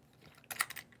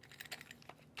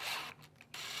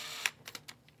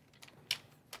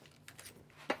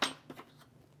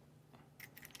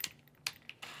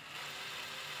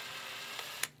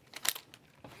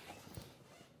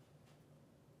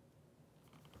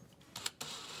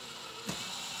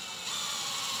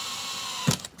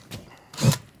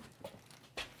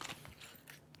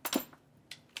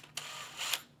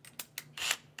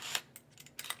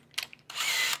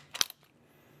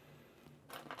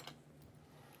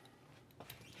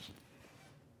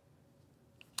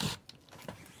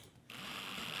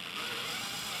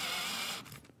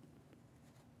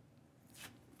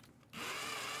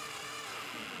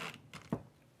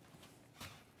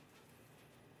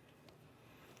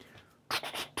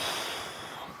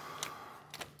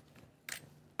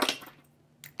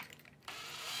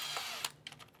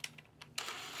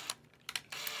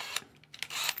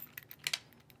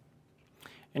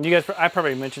 And you guys, I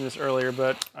probably mentioned this earlier,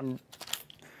 but the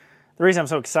reason I'm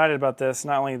so excited about this,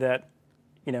 not only that,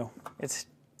 you know, it's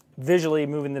visually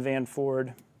moving the van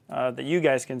forward that you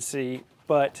guys can see,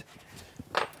 but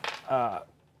I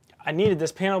needed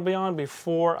this panel to be on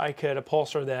before I could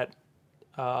upholster that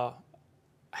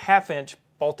 1/2-inch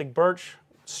Baltic birch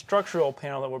structural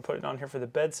panel that we're putting on here for the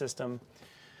bed system,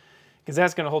 because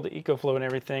that's going to hold the EcoFlow and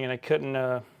everything, and I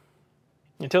couldn't,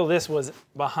 until this was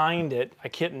behind it, I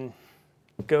couldn't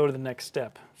go to the next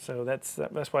step. So that's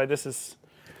why this is,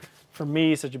 for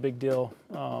me, such a big deal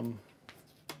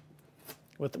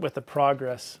with the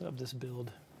progress of this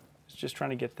build. It's just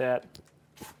trying to get that.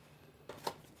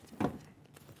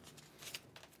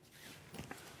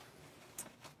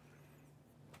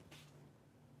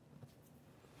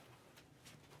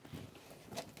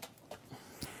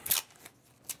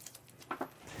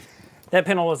 That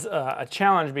panel was a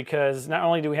challenge because not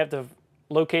only do we have to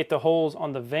locate the holes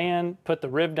on the van, put the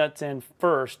rib nuts in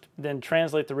first, then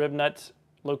translate the rib nuts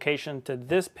location to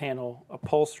this panel,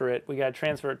 upholster it. We got to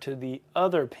transfer it to the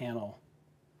other panel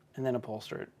and then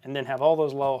upholster it. And then have all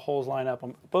those holes line up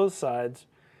on both sides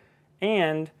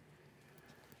and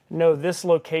know this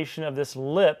location of this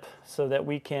lip so that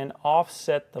we can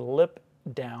offset the lip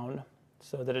down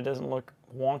so that it doesn't look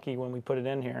wonky when we put it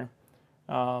in here.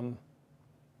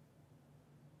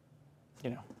 You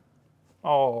know,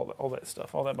 all that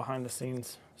stuff, all that behind the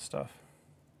scenes stuff.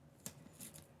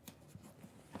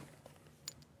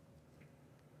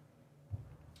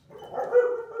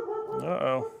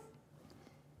 Uh-oh.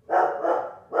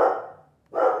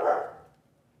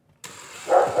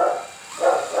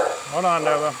 Hold on,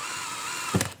 Nova.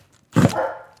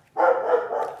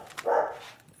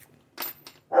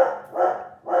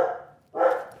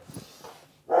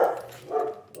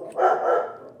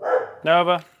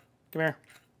 Nova, come here.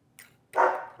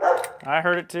 I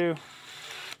heard it too.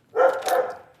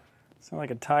 Sounded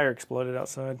like a tire exploded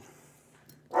outside.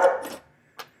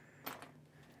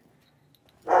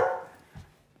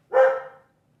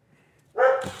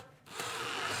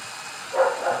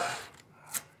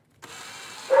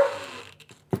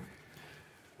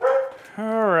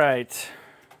 All right.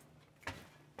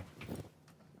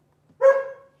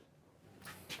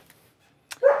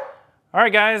 All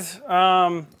right, guys.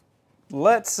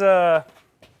 Let's. I'm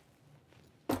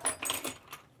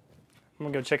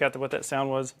gonna go check out what that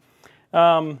sound was.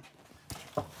 There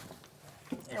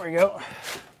we go.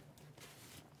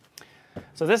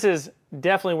 So this is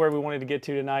definitely where we wanted to get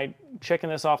to tonight. Checking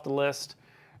this off the list.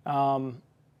 It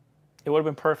would have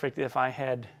been perfect if I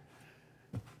had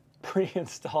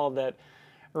pre-installed that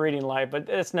reading light, but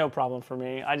it's no problem for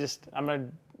me. I'm gonna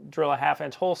drill a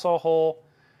 1/2-inch hole saw hole.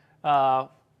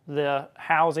 The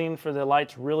housing for the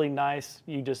light's really nice.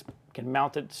 You just can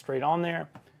mount it straight on there.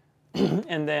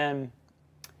 And then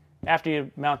after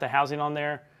you mount the housing on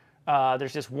there,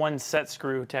 there's just one set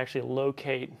screw to actually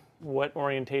locate what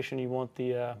orientation you want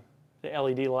the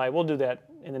LED light. We'll do that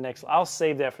in the next, I'll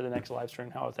save that for the next live stream.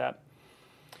 How about that?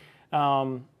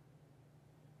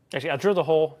 Actually, I'll drill the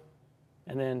hole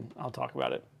and then I'll talk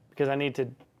about it because I need to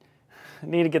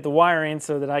get the wiring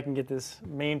so that I can get this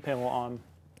main panel on.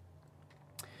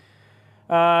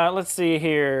 Let's see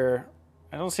here.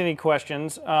 I don't see any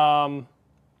questions.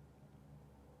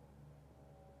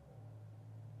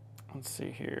 Let's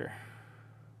see here.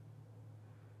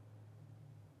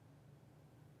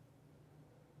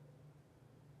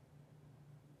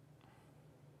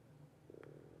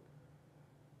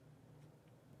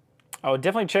 I would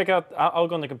definitely check out, I'll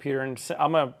go on the computer and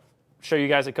I'm going to show you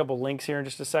guys a couple links here in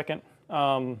just a second.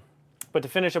 But to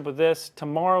finish up with this,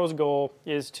 tomorrow's goal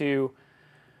is to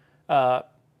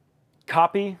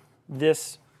copy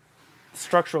this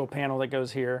structural panel that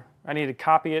goes here. I need to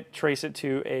copy it, trace it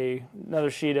to another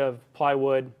sheet of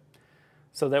plywood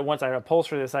so that once I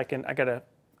upholster this, I got a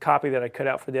copy that I cut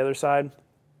out for the other side.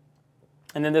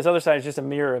 And then this other side is just a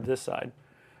mirror of this side.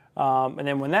 And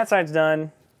then when that side's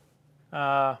done,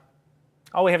 all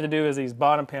we have to do is these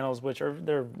bottom panels, which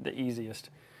they're the easiest.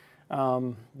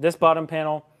 This bottom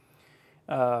panel,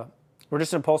 we're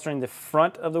just upholstering the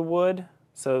front of the wood.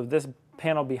 So this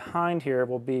panel behind here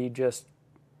will be just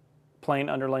plain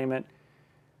underlayment.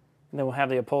 And then we'll have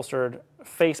the upholstered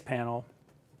face panel.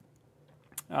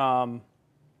 We'll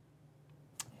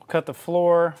cut the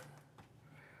floor.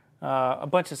 A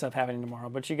bunch of stuff happening tomorrow.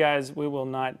 But you guys, we will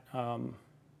not,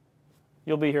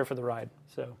 you'll be here for the ride.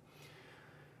 So,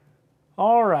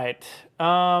 all right.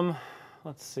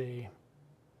 Let's see.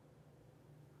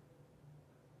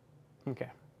 Okay.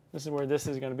 This is where this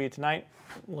is going to be tonight.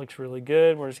 Looks really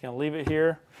good. We're just going to leave it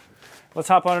here. Let's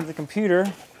hop onto the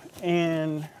computer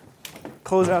and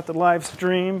close out the live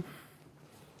stream.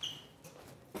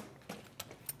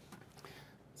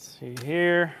 See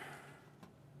here.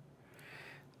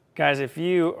 Guys, if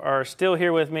you are still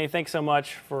here with me, thanks so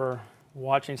much for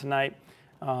watching tonight.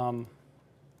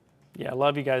 Yeah, I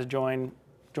love you guys joining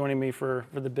me for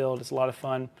the build. It's a lot of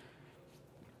fun.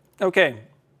 Okay,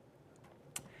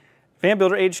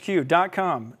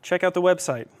 vanbuilderhq.com. Check out the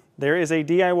website. There is a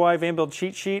DIY van build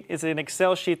cheat sheet. It's an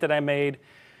Excel sheet that I made.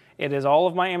 It is all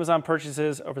of my Amazon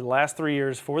purchases over the last 3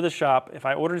 years for the shop. If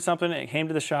I ordered something and it came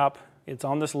to the shop, it's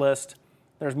on this list.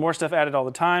 There's more stuff added all the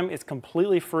time. It's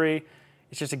completely free.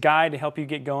 It's just a guide to help you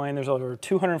get going. There's over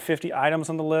 250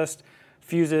 items on the list: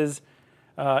 fuses,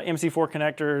 MC4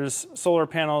 connectors, solar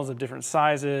panels of different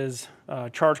sizes,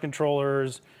 charge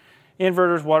controllers,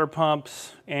 inverters, water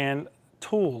pumps, and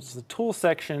tools. The tool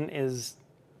section is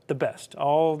the best.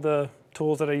 All the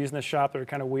tools that I use in the shop that are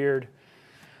kind of weird,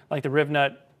 like the rib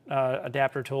nut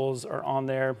adapter tools, are on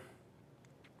there.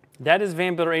 That is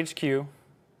Van Builder HQ,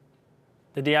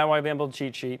 the DIY Van Build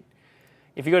cheat sheet.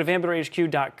 If you go to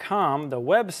vanbuilderhq.com, the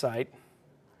website,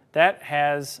 that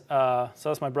has, so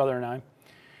that's my brother and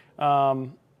I.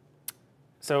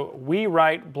 So we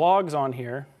write blogs on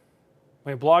here.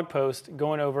 We have blog posts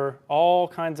going over all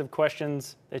kinds of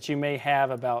questions that you may have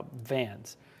about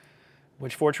vans.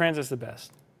 Which Ford Transit's the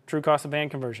best? True cost of van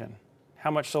conversion.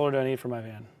 How much solar do I need for my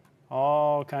van?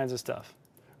 All kinds of stuff,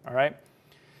 all right?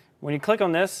 When you click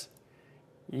on this,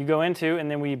 you go into, and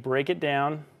then we break it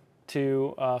down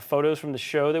to photos from the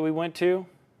show that we went to,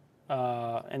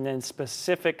 and then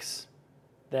specifics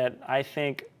that I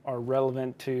think are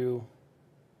relevant to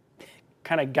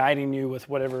kind of guiding you with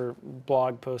whatever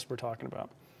blog post we're talking about.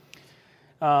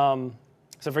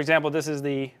 So for example, this is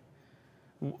the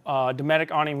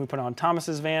Dometic awning we put on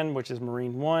Thomas's van, which is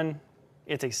Marine 1.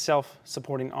 It's a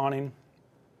self-supporting awning.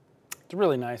 It's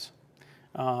really nice.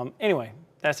 Anyway,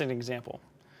 that's an example.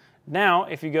 Now,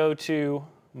 if you go to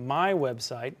my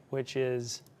website, which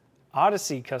is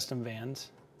Odyssey Custom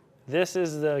Vans, this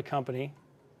is the company.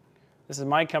 This is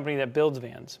my company that builds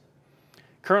vans.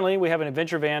 Currently, we have an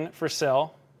adventure van for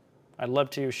sale. I'd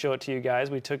love to show it to you guys.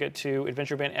 We took it to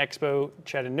Adventure Van Expo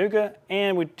Chattanooga,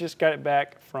 and we just got it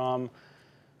back from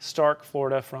Stark,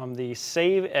 Florida, from the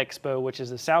Save Expo, which is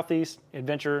the Southeast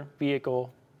Adventure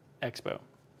Vehicle Expo.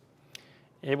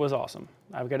 It was awesome.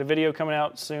 I've got a video coming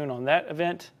out soon on that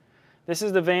event. This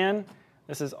is the van.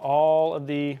 This is all of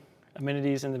the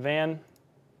amenities in the van.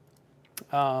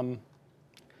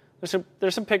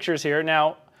 There's some pictures here.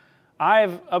 Now,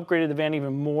 I've upgraded the van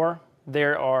even more.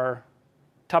 There are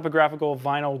topographical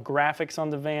vinyl graphics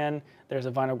on the van. There's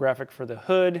a vinyl graphic for the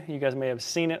hood. You guys may have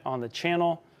seen it on the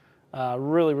channel.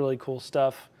 Really, really cool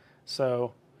stuff.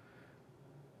 So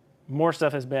more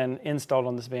stuff has been installed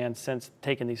on this van since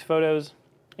taking these photos.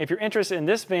 If you're interested in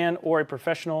this van or a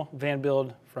professional van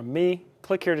build from me,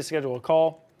 click here to schedule a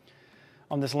call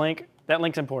on this link. That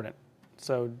link's important.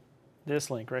 So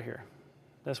this link right here,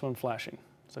 this one flashing.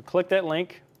 So click that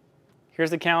link.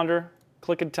 Here's the calendar.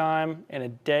 Click a time and a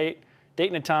date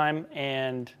and a time,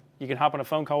 and you can hop on a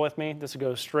phone call with me. This will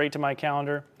go straight to my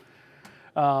calendar.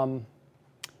 Now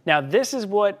this is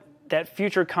what that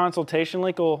future consultation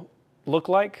link will look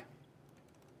like.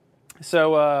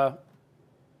 So, all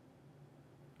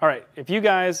right, if you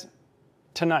guys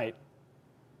tonight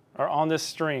are on this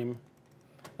stream,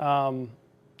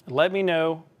 let me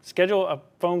know, schedule a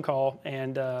phone call,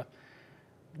 and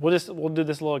we'll do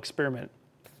this little experiment.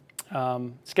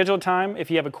 Schedule a time if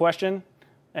you have a question,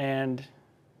 and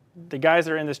the guys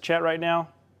that are in this chat right now,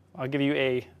 I'll give you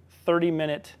a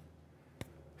 30-minute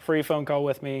free phone call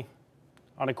with me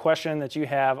on a question that you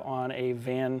have on a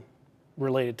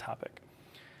van-related topic.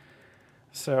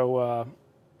 So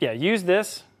yeah, use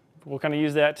this. We'll kind of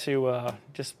use that to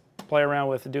just play around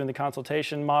with doing the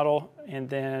consultation model, and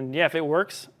then yeah, if it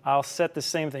works, I'll set the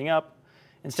same thing up.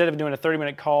 Instead of doing a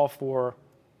 30-minute call for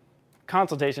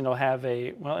consultation, it'll have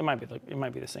a, well, it might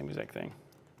be the same exact thing.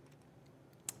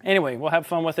 Anyway, we'll have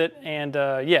fun with it, and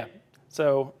yeah.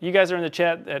 So you guys are in the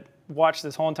chat that watched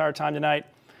this whole entire time tonight.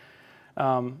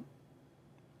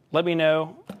 Let me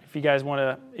know if you guys want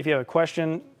to, if you have a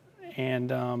question,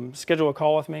 and schedule a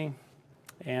call with me,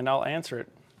 and I'll answer it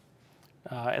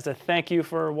as a thank you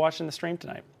for watching the stream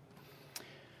tonight.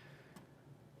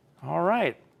 All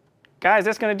right, guys,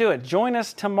 that's going to do it. Join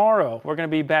us tomorrow. We're going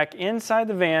to be back inside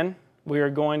the van. We are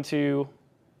going to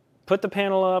put the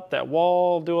panel up, that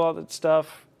wall, do all that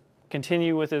stuff,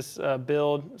 continue with this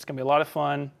build. It's going to be a lot of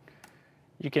fun.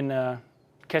 You can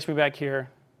catch me back here.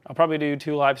 I'll probably do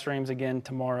 2 live streams again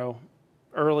tomorrow,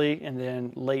 early and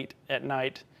then late at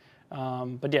night.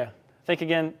 But yeah, thank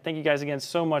you guys again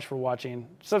so much for watching.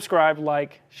 Subscribe,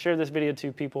 like, share this video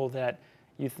to people that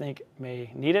you think may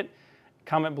need it.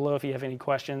 comment below if you have any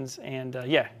questions, and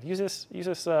yeah, use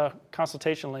this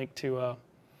consultation link to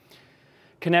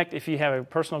connect if you have a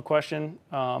personal question.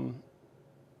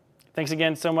 Thanks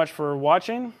again so much for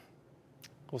watching.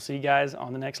 We'll see you guys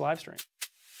on the next live stream.